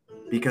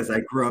 Because I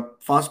grew up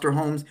foster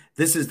homes,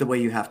 this is the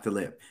way you have to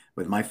live.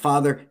 With my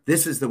father,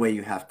 this is the way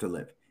you have to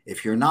live.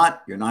 If you're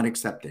not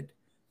accepted.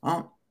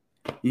 Well,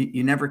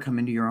 you never come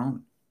into your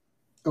own.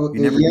 Oh,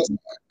 You never yes, know.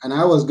 and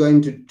I was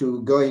going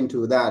to go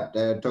into that,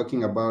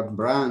 talking about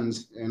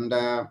brands and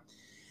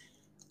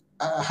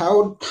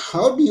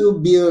how do you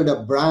build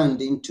a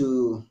brand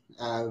into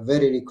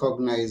very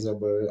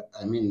recognizable?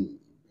 I mean,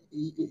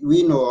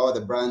 we know all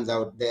the brands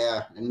out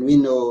there, and we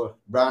know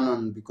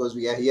Brannon because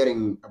we are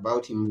hearing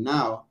about him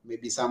now.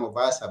 Maybe some of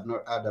us have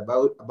not heard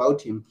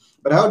about him.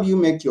 But how do you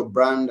make your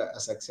brand a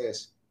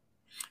success?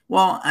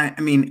 Well, I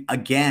mean,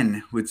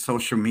 again, with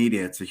social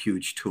media, it's a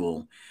huge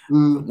tool.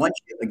 Mm, Once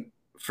like,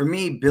 for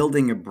me,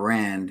 building a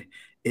brand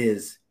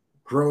is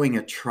growing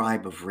a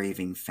tribe of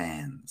raving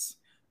fans,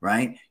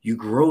 right? You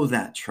grow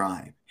that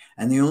tribe.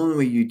 And the only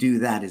way you do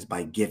that is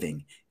by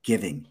giving,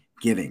 giving,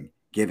 giving,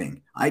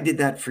 giving. I did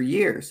that for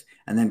years.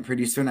 And then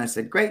pretty soon I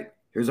said, great,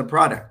 here's a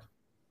product.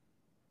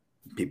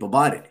 People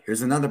bought it.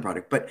 Here's another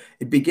product. But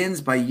it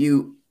begins by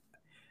you.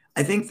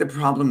 I think the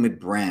problem with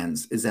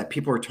brands is that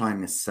people are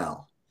trying to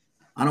sell.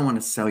 I don't want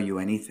to sell you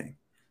anything.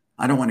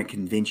 I don't want to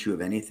convince you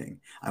of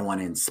anything. I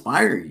want to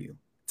inspire you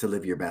to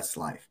live your best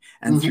life.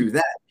 And mhm, through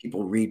that,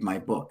 people read my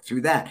book.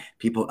 Through that,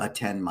 people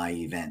attend my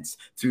events.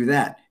 Through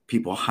that,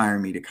 people hire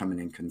me to come in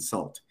and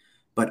consult.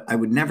 But I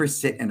would never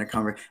sit in a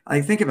conversation.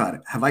 I think about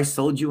it. Have I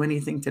sold you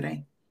anything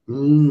today?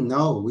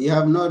 no, we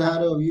have not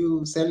heard of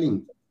you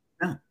selling.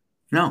 No,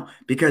 no,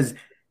 because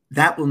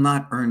that will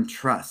not earn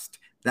trust.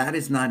 That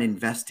is not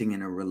investing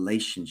in a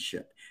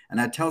relationship. And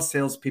I tell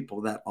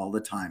salespeople that all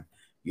the time.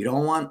 You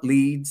don't want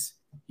leads,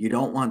 you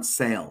don't want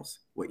sales.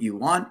 What you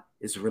want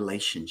is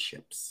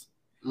relationships.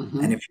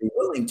 And Mm-hmm, if you're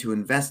willing to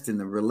invest in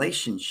the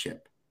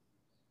relationship,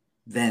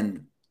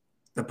 then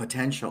the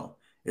potential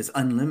is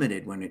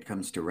unlimited when it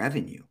comes to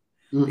revenue.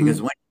 mm-hmm,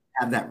 Because when you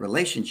have that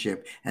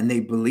relationship and they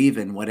believe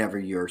in whatever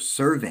you're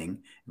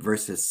serving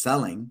versus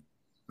selling,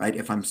 right?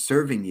 If I'm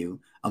serving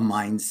you a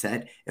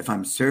mindset, if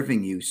I'm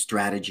serving you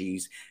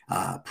strategies,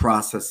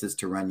 processes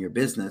to run your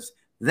business,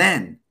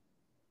 then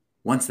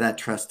once that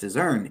trust is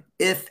earned,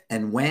 if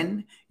and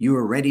when you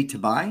are ready to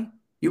buy,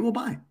 you will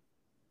buy.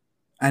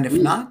 And if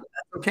mm, not,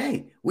 that's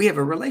okay. We have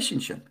a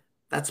relationship.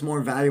 That's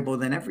more valuable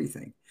than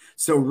everything.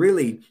 So,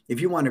 really, if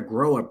you want to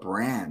grow a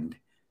brand,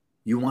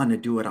 you want to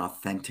do it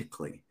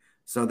authentically.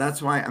 So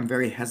that's why I'm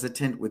very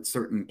hesitant with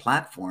certain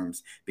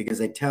platforms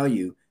because I tell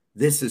you,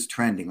 this is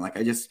trending. Like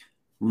I just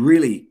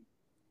really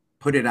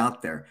put it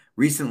out there.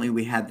 Recently,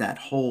 we had that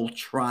whole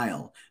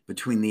trial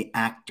between the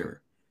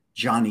actor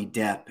Johnny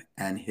Depp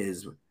and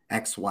his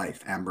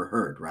ex-wife Amber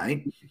Heard,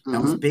 right?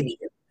 That was mm-hmm, big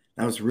here.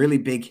 That was really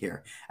big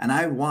here. And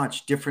I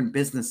watched different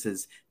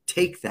businesses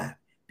take that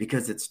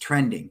because it's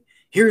trending.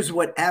 Here's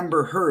what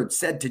Amber Heard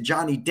said to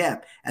Johnny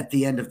Depp at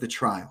the end of the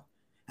trial.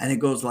 And it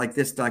goes like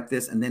this,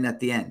 and then at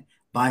the end,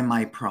 buy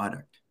my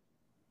product.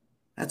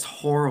 That's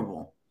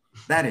horrible.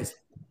 That is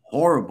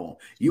horrible.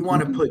 You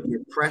want to mm-hmm, put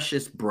your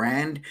precious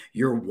brand,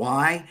 your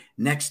why,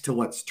 next to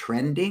what's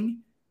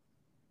trending?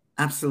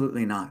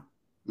 Absolutely not.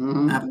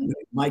 mm-hmm,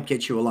 It might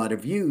get you a lot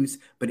of views,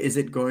 but is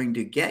it going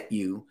to get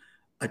you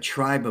a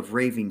tribe of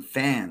raving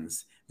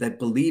fans that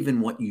believe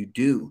in what you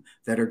do,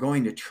 that are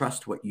going to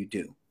trust what you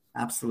do?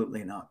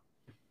 Absolutely not.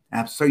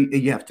 So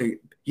you have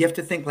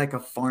to think like a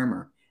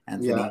farmer,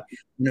 yeah, Anthony.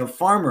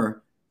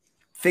 Farmer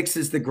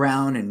fixes the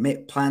ground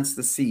and plants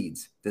the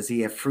seeds. Does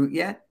he have fruit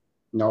yet?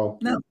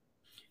 no, No.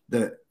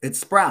 It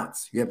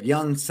sprouts. You have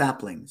young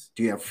saplings.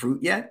 Do you have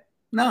fruit yet?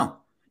 No.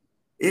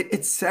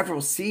 It's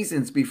several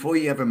seasons before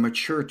you have a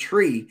mature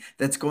tree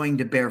that's going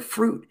to bear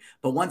fruit.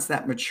 But once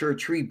that mature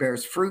tree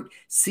bears fruit,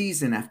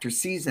 season after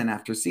season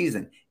after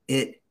season,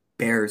 it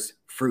bears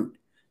fruit.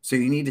 So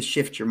you need to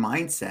shift your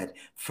mindset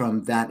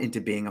from that into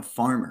being a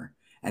farmer.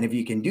 And if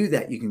you can do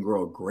that, you can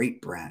grow a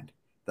great brand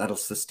that'll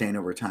sustain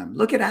over time.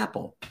 Look at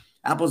Apple.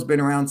 Apple's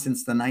been around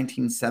since the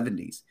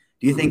 1970s.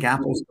 Do you think mm-hmm.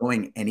 Apple's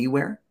going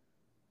anywhere?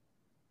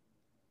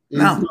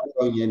 It's No. not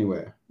going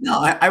anywhere. No,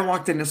 I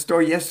walked in a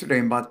store yesterday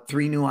and bought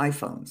three new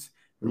iPhones.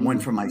 One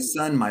Mm, for my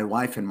son, my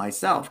wife, and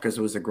myself because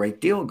it was a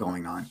great deal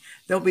going on.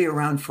 They'll be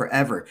around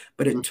forever,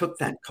 but mm, it took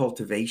that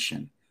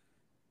cultivation,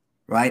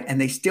 right? And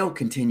they still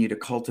continue to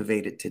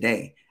cultivate it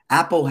today.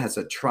 Apple has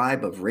a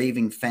tribe of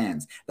raving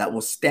fans that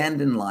will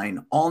stand in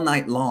line all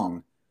night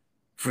long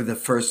for the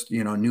first,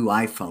 new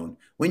iPhone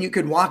when you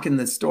could walk in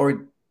the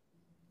store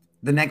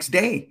the next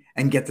day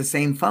and get the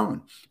same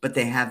phone. But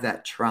they have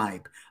that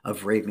tribe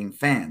of raving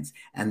fans,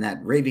 and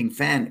that raving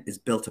fan is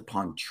built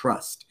upon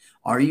trust.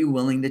 Are you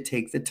willing to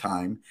take the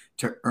time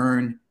to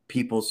earn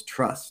people's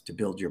trust to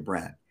build your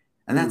brand?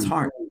 And that's mm,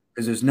 hard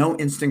because there's no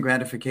instant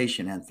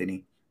gratification,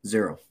 Anthony.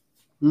 Zero.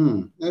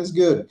 that's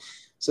good.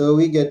 So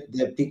we get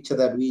the picture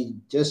that we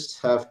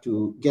just have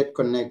to get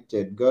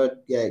connected,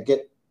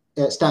 get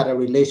start a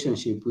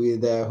relationship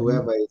with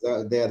whoever is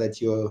out there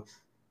that you're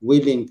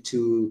willing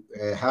to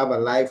have a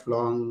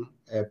lifelong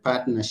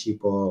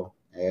partnership or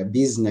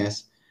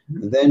business.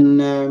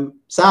 Then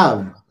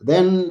serve,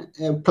 then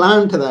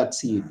plant that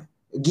seed,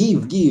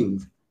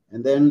 give,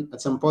 and then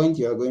at some point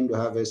you are going to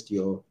harvest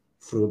your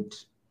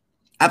fruit.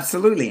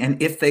 Absolutely.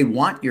 And if they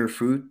want your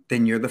fruit,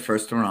 then you're the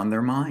first one on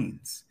their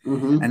minds.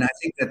 Mm-hmm. And I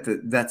think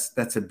that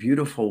that's a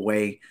beautiful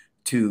way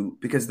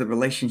because the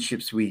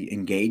relationships we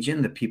engage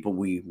in, the people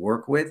we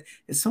work with,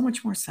 is so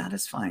much more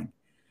satisfying,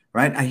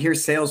 right? I hear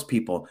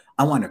salespeople,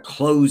 I want to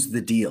close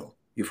the deal.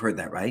 You've heard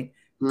that, right?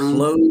 Mm.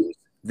 Close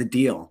the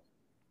deal.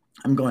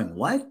 I'm going,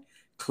 what?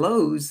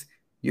 Close?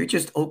 You're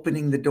just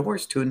opening the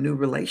doors to a new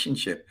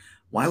relationship.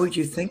 Why would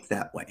you think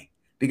that way?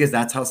 Because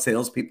that's how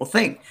salespeople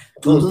think.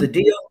 Close Mhm. the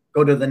deal,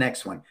 go to the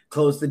next one.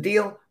 Close the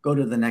deal, go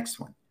to the next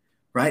one,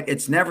 right?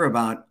 It's never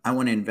about, I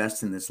want to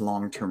invest in this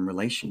long-term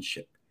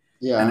relationship.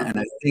 And, Yeah. and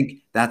I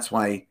think that's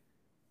why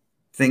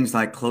things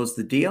like close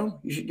the deal,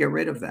 you should get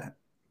rid of that.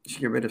 You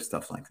should get rid of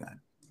stuff like that,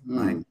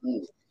 right?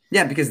 Mm.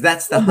 Yeah, because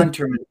that's the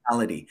hunter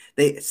mentality.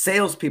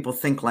 Salespeople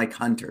think like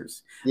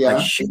hunters. I Yeah.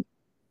 shoot,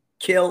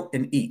 kill,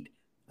 and eat.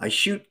 I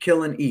shoot,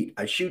 kill, and eat.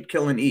 I shoot,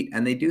 kill, and eat.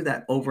 And they do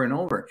that over and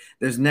over.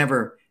 There's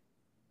never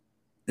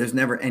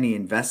any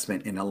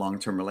investment in a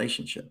long-term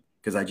relationship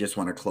because I just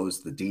want to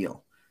close the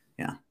deal.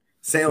 Yeah.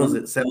 Sales,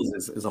 Mm.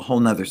 sales is a whole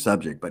nother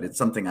subject, but it's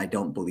something I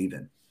don't believe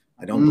in.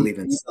 I don't Mm. believe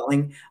in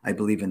selling. I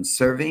believe in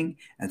serving,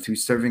 and through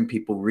serving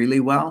people really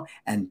well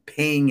and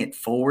paying it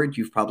forward.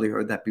 You've probably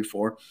heard that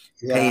before.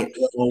 Pay Yeah.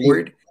 it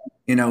forward.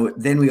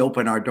 Then we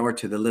open our door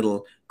to the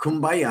little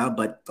kumbaya,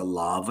 but the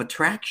law of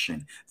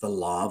attraction, the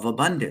law of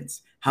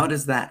abundance. How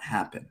does that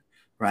happen?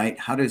 Right?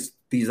 How does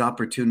these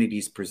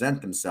opportunities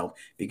present themselves?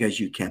 Because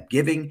you kept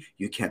giving,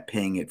 you kept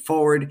paying it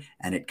forward,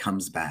 and it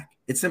comes back.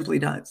 It simply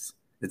does.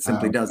 It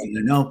simply Um, does. And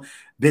I know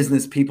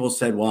business people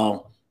said,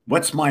 well,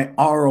 what's my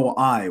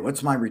ROI?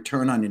 What's my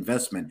return on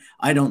investment?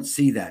 I don't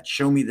see that.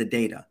 Show me the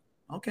data.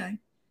 Okay.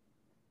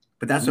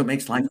 But that's what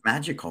makes life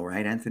magical,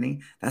 right,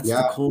 Anthony? That's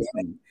yeah. the cool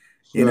thing.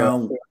 You Sure.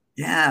 know,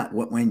 yeah,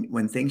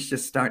 when things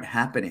just start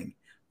happening,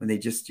 when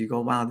you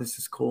go, wow, this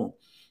is cool.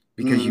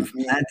 Because Mm. you've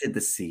planted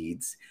the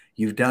seeds,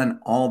 you've done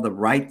all the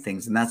right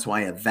things. And that's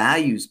why a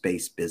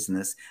values-based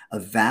business, a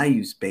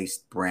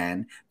values-based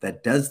brand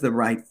that does the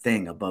right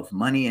thing above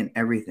money and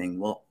everything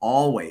will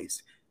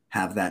always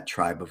have that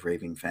tribe of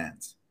raving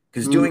fans.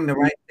 Because Mm. doing the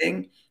right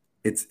thing,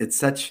 it's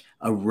such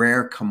a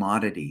rare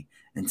commodity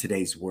in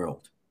today's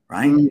world,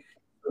 right? Mm.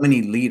 So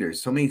many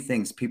leaders, so many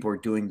things, people are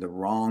doing the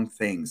wrong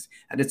things,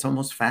 and it's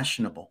almost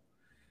fashionable,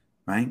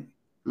 right?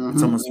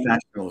 It's Mhm. almost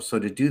fashionable. So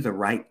to do the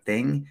right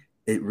thing,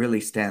 it really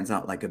stands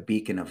out like a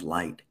beacon of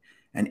light.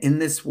 And in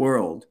this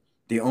world,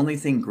 the only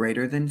thing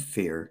greater than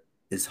fear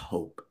is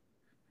hope.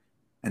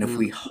 And if Mm.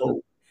 we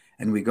hope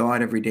and we go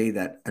out every day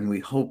and we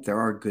hope there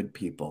are good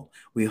people,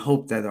 we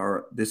hope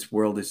that this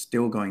world is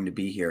still going to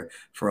be here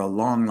for a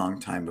long, long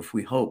time. If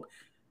we hope,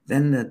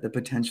 then the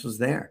potential is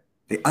there,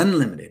 the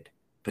unlimited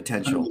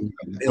potential to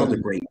build a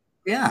And great,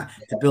 yeah,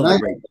 to build a I,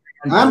 great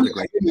and I'm build in a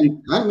great.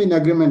 agreement. I'm in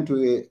agreement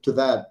to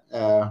that.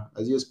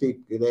 As you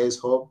speak, there is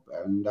hope,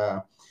 and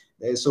there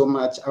is so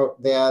much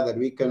out there that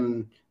we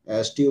can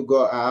still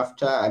go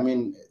after. I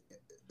mean,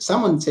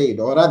 someone said,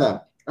 or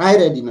rather, I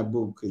read in a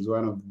book. Is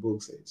one of the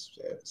books. It's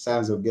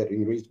Science of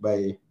Getting Rich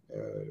by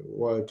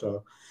Walter.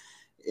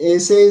 It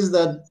says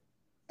that,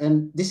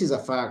 and this is a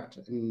fact,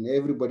 and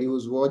everybody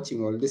who's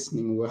watching or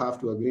listening will have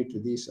to agree to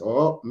this,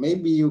 or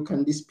maybe you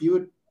can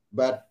dispute,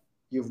 but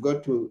you've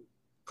got to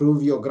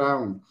prove your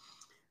ground.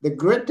 The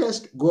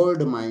greatest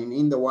gold mine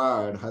in the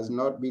world has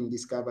not been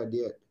discovered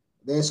yet.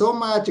 There's so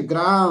much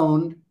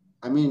ground,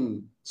 I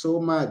mean, so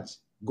much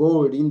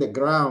gold in the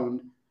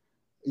ground,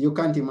 you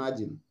can't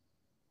imagine.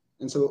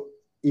 And so,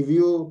 if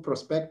you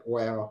prospect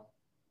well,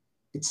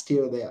 it's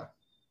still there.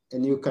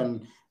 And you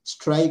can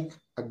strike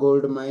a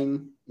gold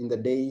mine in the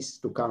days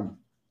to come,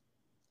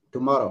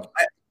 tomorrow.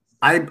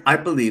 I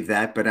believe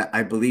that, but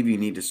I believe you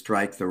need to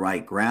strike the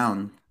right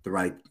ground, the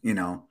right,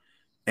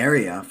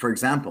 area. For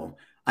example,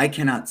 I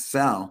cannot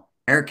sell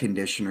air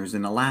conditioners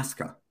in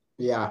Alaska,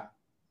 Yeah.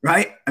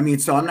 right? I mean,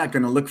 so I'm not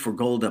going to look for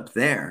gold up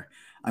there.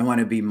 I want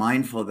to be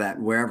mindful that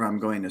wherever I'm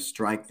going to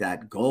strike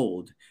that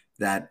gold,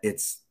 that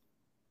it's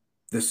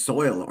the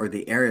soil or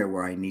the area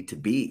where I need to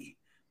be,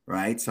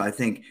 right? So I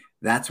think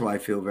that's why I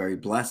feel very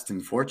blessed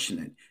and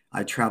fortunate.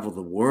 I travel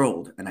the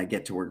world and I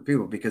get to work with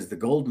people because the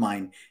gold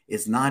mine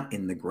is not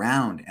in the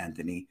ground,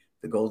 Anthony.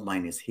 The gold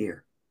mine is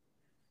here.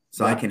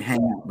 So I Yeah. can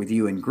hang out with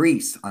you in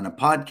Greece on a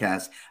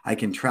podcast. I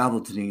can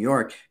travel to New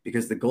York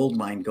because the gold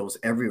mine goes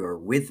everywhere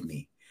with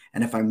me.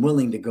 And if I'm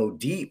willing to go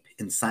deep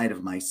inside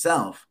of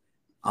myself,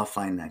 I'll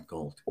find that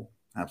gold.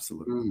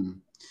 Absolutely. Mm.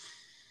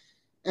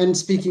 And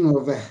speaking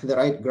of the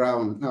right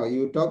ground, now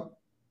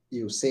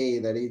you say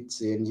that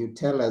and you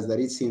tell us that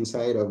it's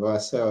inside of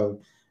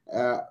ourselves.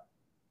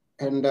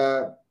 And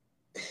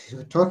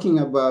you're talking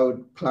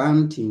about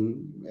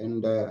planting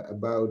and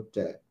about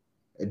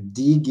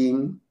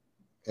digging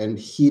and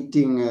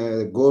hitting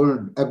a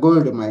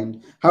gold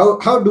mine.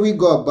 How do we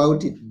go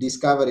about it,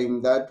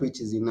 discovering that which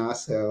is in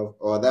ourselves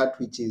or that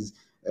which is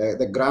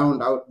the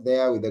ground out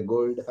there with the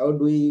gold? How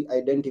do we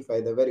identify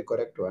the very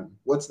correct one?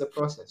 What's the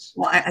process?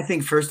 Well, I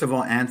think first of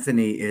all,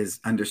 Anthony, is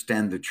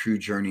understand the true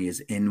journey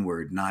is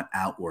inward, not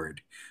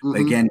outward. But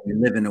Mm-hmm. again, we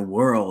live in a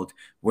world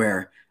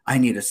where I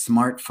need a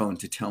smartphone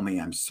to tell me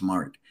I'm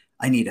smart.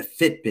 I need a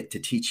Fitbit to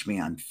teach me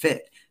I'm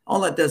fit. All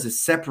that does is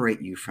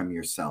separate you from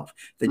yourself.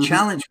 The Mhm.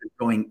 challenge with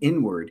going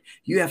inward,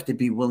 you have to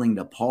be willing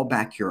to pull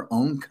back your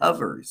own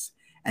covers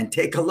and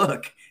take a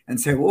look and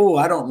say, oh,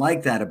 I don't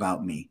like that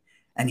about me,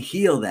 and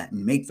heal that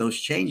and make those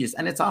changes.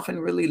 And it's often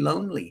really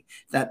lonely,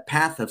 that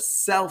path of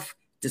self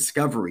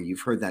discovery.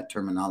 You've heard that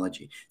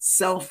terminology.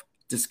 Self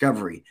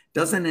discovery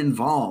doesn't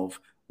involve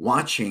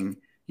watching,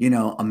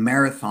 a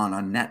marathon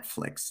on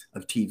Netflix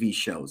of TV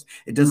shows.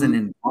 It doesn't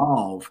Mhm.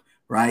 involve,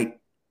 right,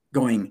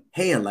 going,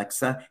 hey,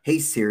 Alexa, hey,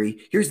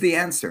 Siri, here's the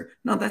answer.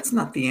 No, that's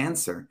not the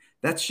answer.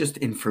 That's just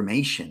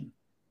information.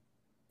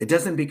 It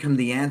doesn't become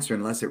the answer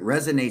unless it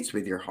resonates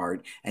with your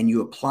heart and you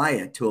apply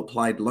it to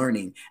applied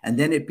learning. And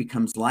then it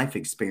becomes life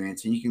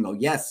experience. And you can go,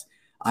 yes,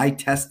 I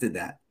tested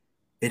that.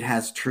 It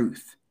has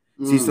truth.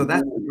 See, so Mm.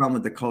 that's the problem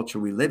with the culture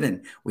we live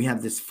in. We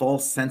have this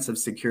false sense of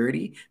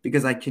security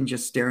because I can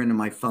just stare into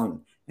my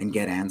phone and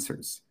get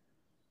answers.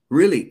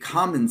 Really,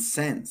 common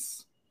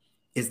sense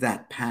is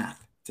that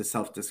path to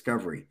self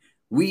discovery.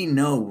 We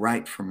know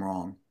right from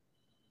wrong.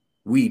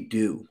 We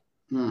do.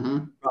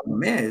 Mhm.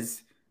 Problem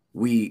is,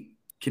 we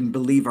can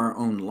believe our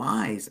own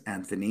lies,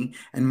 Anthony,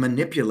 and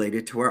manipulate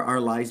it to where our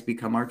lies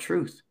become our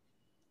truth.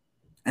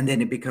 And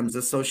then it becomes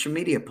a social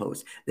media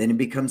post. Then it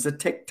becomes a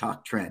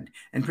TikTok trend.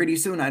 And pretty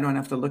soon I don't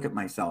have to look at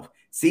myself.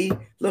 See,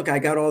 look, I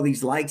got all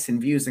these likes and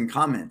views and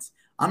comments.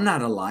 I'm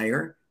not a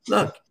liar.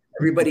 Look,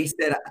 everybody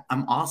said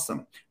I'm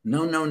awesome.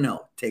 No, no,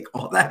 no. Take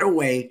all that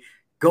away.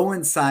 Go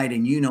inside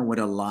and you know what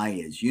a lie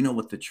is. You know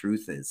what the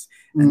truth is.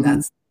 And Mhm.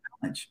 that's the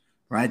challenge,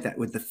 right? That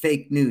with the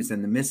fake news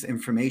and the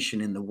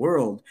misinformation in the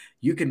world,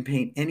 you can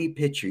paint any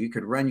picture. You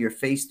could run your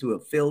face through a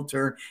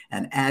filter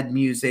and add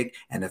music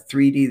and a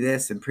 3D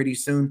this, and pretty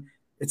soon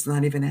it's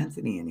not even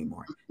Anthony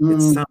anymore.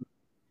 It's Mm.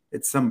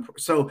 some,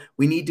 so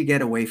we need to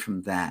get away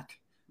from that.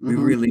 We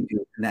Mhm. really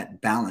do.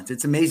 That balance.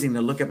 It's amazing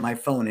to look at my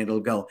phone. It'll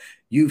go,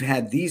 you've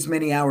had these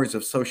many hours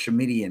of social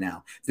media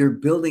now. They're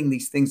building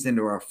these things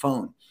into our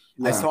phone.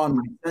 I Yeah. saw on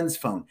my son's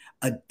phone,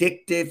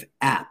 addictive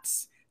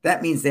apps.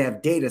 That means they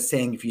have data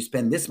saying if you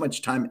spend this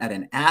much time at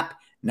an app,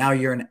 now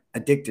you're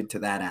addicted to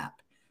that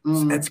app. So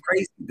Mm. it's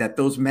crazy that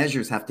those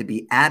measures have to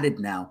be added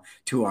now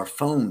to our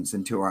phones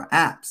and to our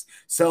apps.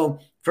 So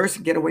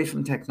first, get away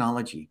from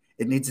technology.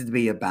 It needs to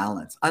be a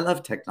balance. I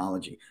love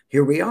technology.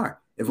 Here we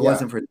are. If it Yeah.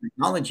 wasn't for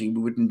technology,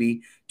 we wouldn't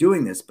be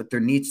doing this, but there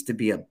needs to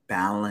be a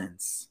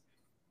balance.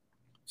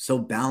 So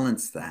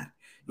balance that,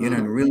 Mhm.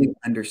 and really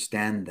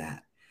understand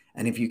that.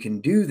 And if you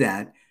can do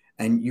that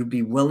and you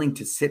be willing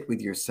to sit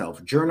with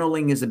yourself,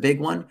 journaling is a big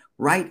one.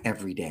 Write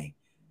every day.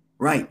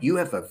 Right. You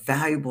have a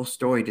valuable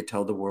story to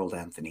tell the world,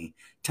 Anthony.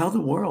 Tell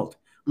the world.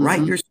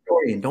 Write Mhm. your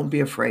story and don't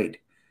be afraid.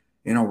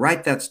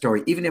 Write that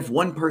story. Even if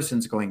one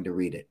person's going to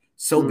read it,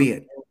 so Mm. be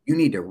it. You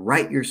need to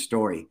write your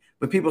story.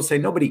 But people say,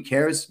 nobody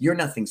cares. You're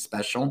nothing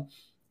special.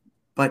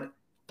 But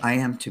I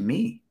am to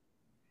me.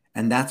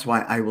 And that's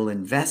why I will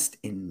invest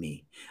in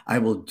me. I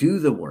will do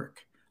the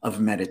work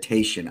of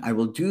meditation. I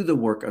will do the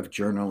work of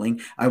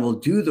journaling. I will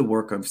do the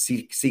work of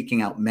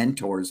seeking out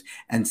mentors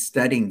and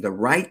studying the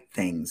right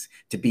things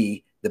to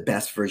be the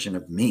best version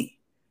of me.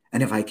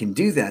 And if I can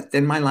do that,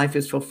 then my life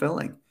is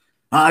fulfilling.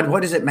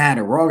 What does it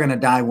matter? We're all going to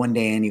die one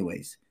day,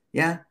 anyways.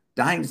 Yeah,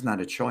 dying's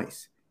not a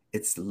choice,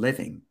 it's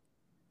living.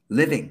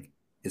 Living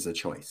is a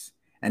choice.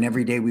 And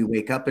every day we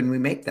wake up and we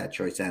make that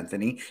choice,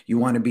 Anthony. You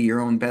want to be your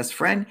own best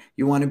friend,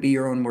 you want to be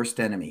your own worst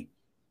enemy.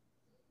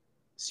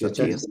 It's It's your up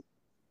to you. choice.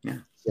 Yeah.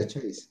 It's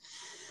your choice.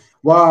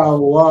 Wow,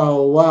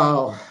 wow,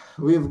 wow.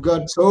 We've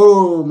got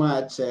so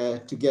much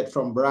to get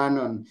from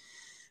Brannon.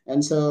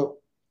 And so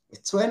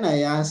it's when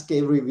I ask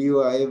every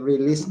viewer, every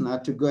listener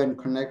to go and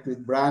connect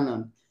with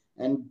Brannon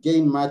and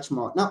gain much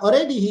more. Now,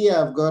 already here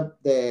I've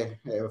got the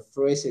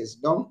phrases: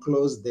 don't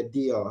close the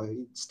deal,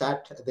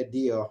 start the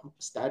deal,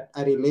 start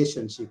a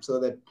relationship so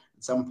that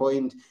at some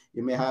point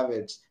you may have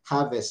it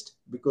harvest,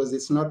 because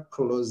it's not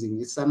closing,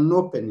 it's an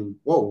opening.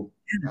 Whoa,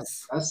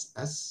 Yes.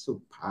 that's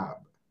superb.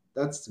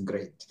 That's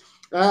great.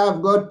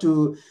 I've got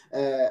to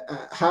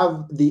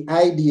have the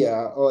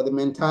idea or the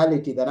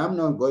mentality that I'm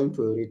not going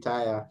to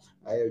retire.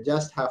 I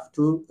just have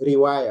to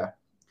rewire.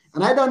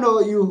 And I don't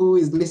know you who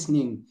is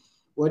listening,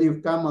 what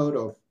you've come out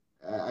of.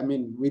 I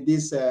mean, with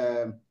this,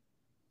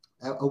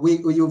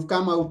 you've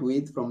come out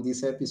with from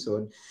this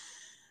episode.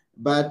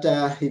 But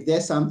if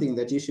there's something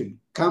that you should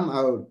come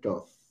out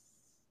of,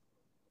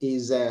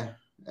 is uh,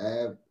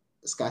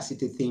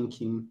 scarcity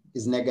thinking,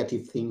 is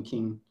negative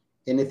thinking,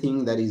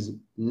 anything that is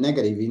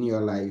negative in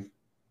your life.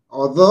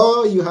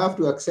 Although you have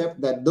to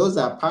accept that those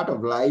are part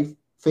of life,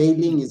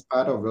 failing is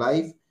part of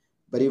life,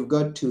 but you've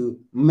got to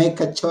make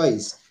a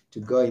choice to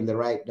go in the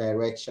right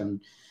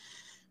direction.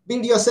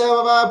 Build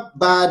yourself up,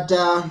 but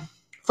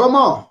for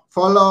more,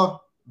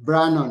 follow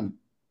Brannon,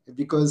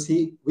 because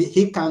he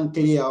can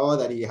clear all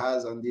that he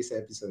has on this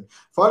episode.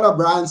 Follow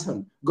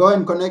Branson, go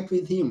and connect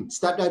with him,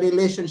 start a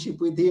relationship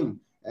with him,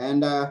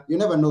 and you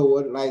never know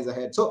what lies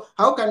ahead. So,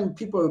 how can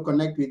people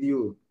connect with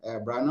you,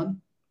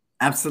 Brannon?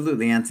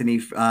 Absolutely, Anthony.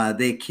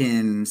 They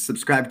can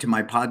subscribe to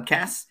my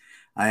podcast.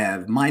 I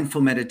have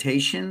Mindful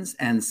Meditations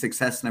and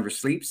Success Never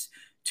Sleeps.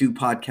 two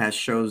podcast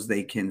shows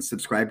they can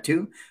subscribe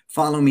to.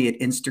 Follow me at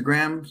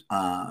Instagram.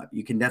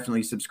 You can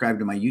definitely subscribe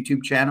to my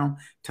YouTube channel.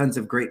 Tons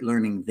of great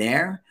learning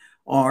there.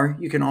 Or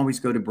you can always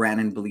go to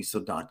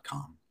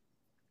brannonbeliso.com.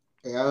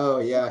 Oh,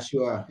 yeah,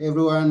 sure.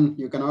 Everyone,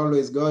 you can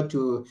always go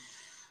to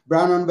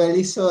Brannon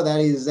Beliso. That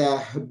is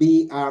Brann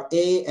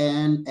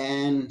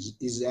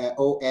is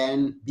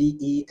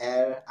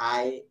Onbeliso.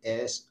 I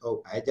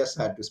just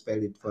had to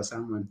spell it for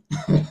someone.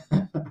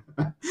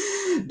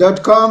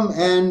 .com,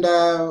 and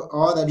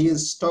all that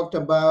he's talked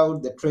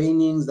about, the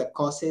trainings, the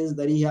courses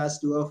that he has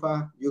to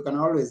offer, you can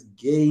always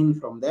gain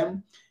from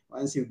them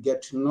once you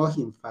get to know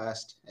him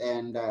first,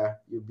 and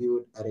you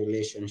build a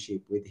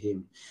relationship with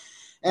him.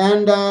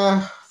 And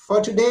for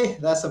today,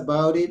 that's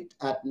about it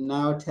at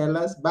Now Tell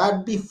Us.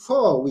 But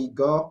before we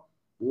go,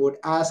 we would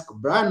ask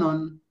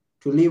Brannon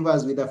to leave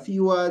us with a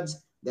few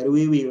words that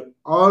we will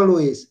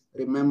always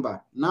remember.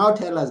 Now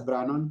tell us,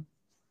 Brannon.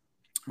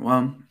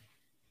 Well,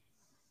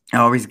 I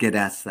always get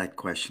asked that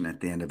question at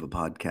the end of a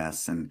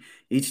podcast, and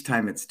each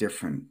time it's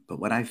different. But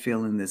what I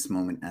feel in this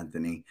moment,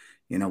 Anthony,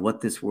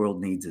 what this world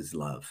needs is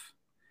love.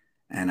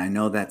 And I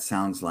know that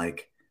sounds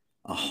like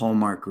a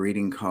Hallmark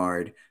greeting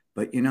card,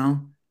 but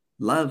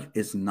love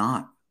is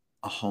not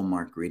a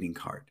Hallmark greeting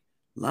card.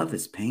 Love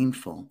is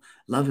painful,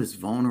 love is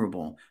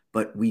vulnerable,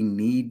 but we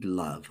need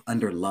love.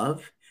 Under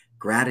love,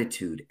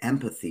 gratitude,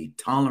 empathy,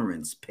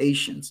 tolerance,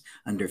 patience.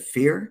 Under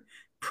fear,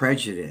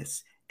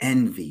 prejudice,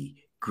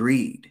 envy,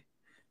 greed.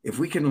 If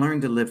we can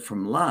learn to live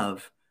from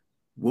love,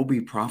 we'll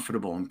be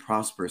profitable and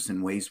prosperous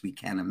in ways we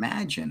can't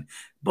imagine,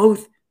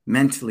 both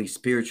mentally,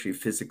 spiritually,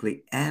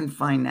 physically, and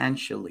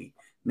financially.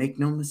 Make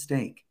no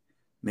mistake.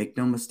 Make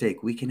no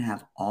mistake. We can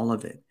have all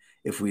of it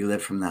if we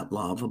live from that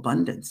law of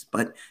abundance.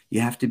 But you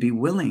have to be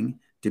willing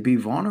to be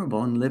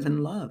vulnerable and live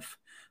in love.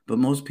 But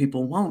most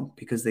people won't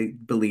because they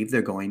believe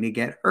they're going to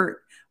get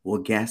hurt.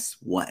 Well, guess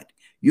what?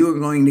 You're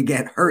going to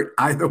get hurt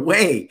either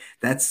way.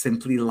 That's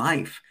simply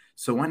life.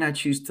 So why not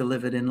choose to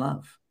live it in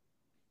love?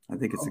 I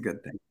think it's a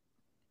good thing.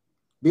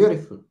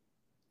 Beautiful.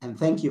 And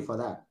thank you for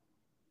that.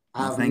 I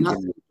Well, have thank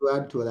nothing you. to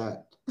add to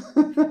that.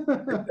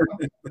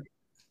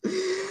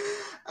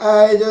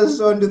 I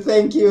just want to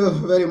thank you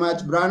very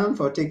much, Brannon,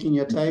 for taking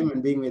your time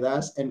and being with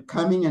us and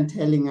coming and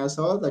telling us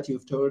all that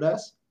you've told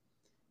us.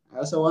 I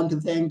also want to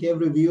thank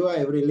every viewer,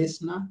 every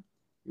listener.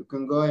 You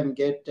can go and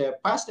get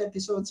past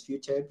episodes,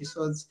 future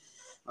episodes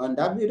on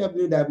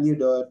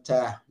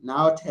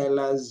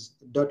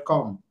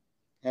www.nowtellus.com.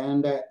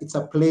 And it's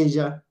a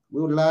pleasure. We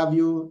would love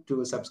you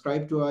to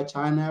subscribe to our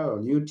channel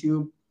on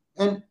YouTube.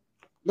 And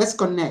let's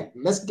connect.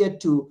 Let's get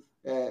to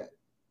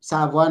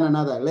serve one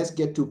another. Let's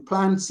get to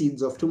plant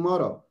seeds of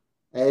tomorrow,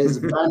 as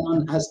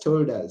Brannon has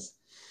told us.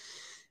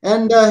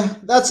 And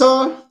that's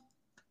all.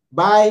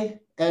 Bye.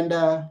 And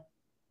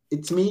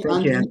it's me,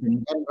 Thank you, Anthony, Anthony.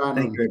 and Thank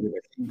Brannon. you,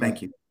 everybody.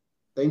 Thank you.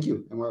 Thank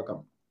you and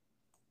welcome.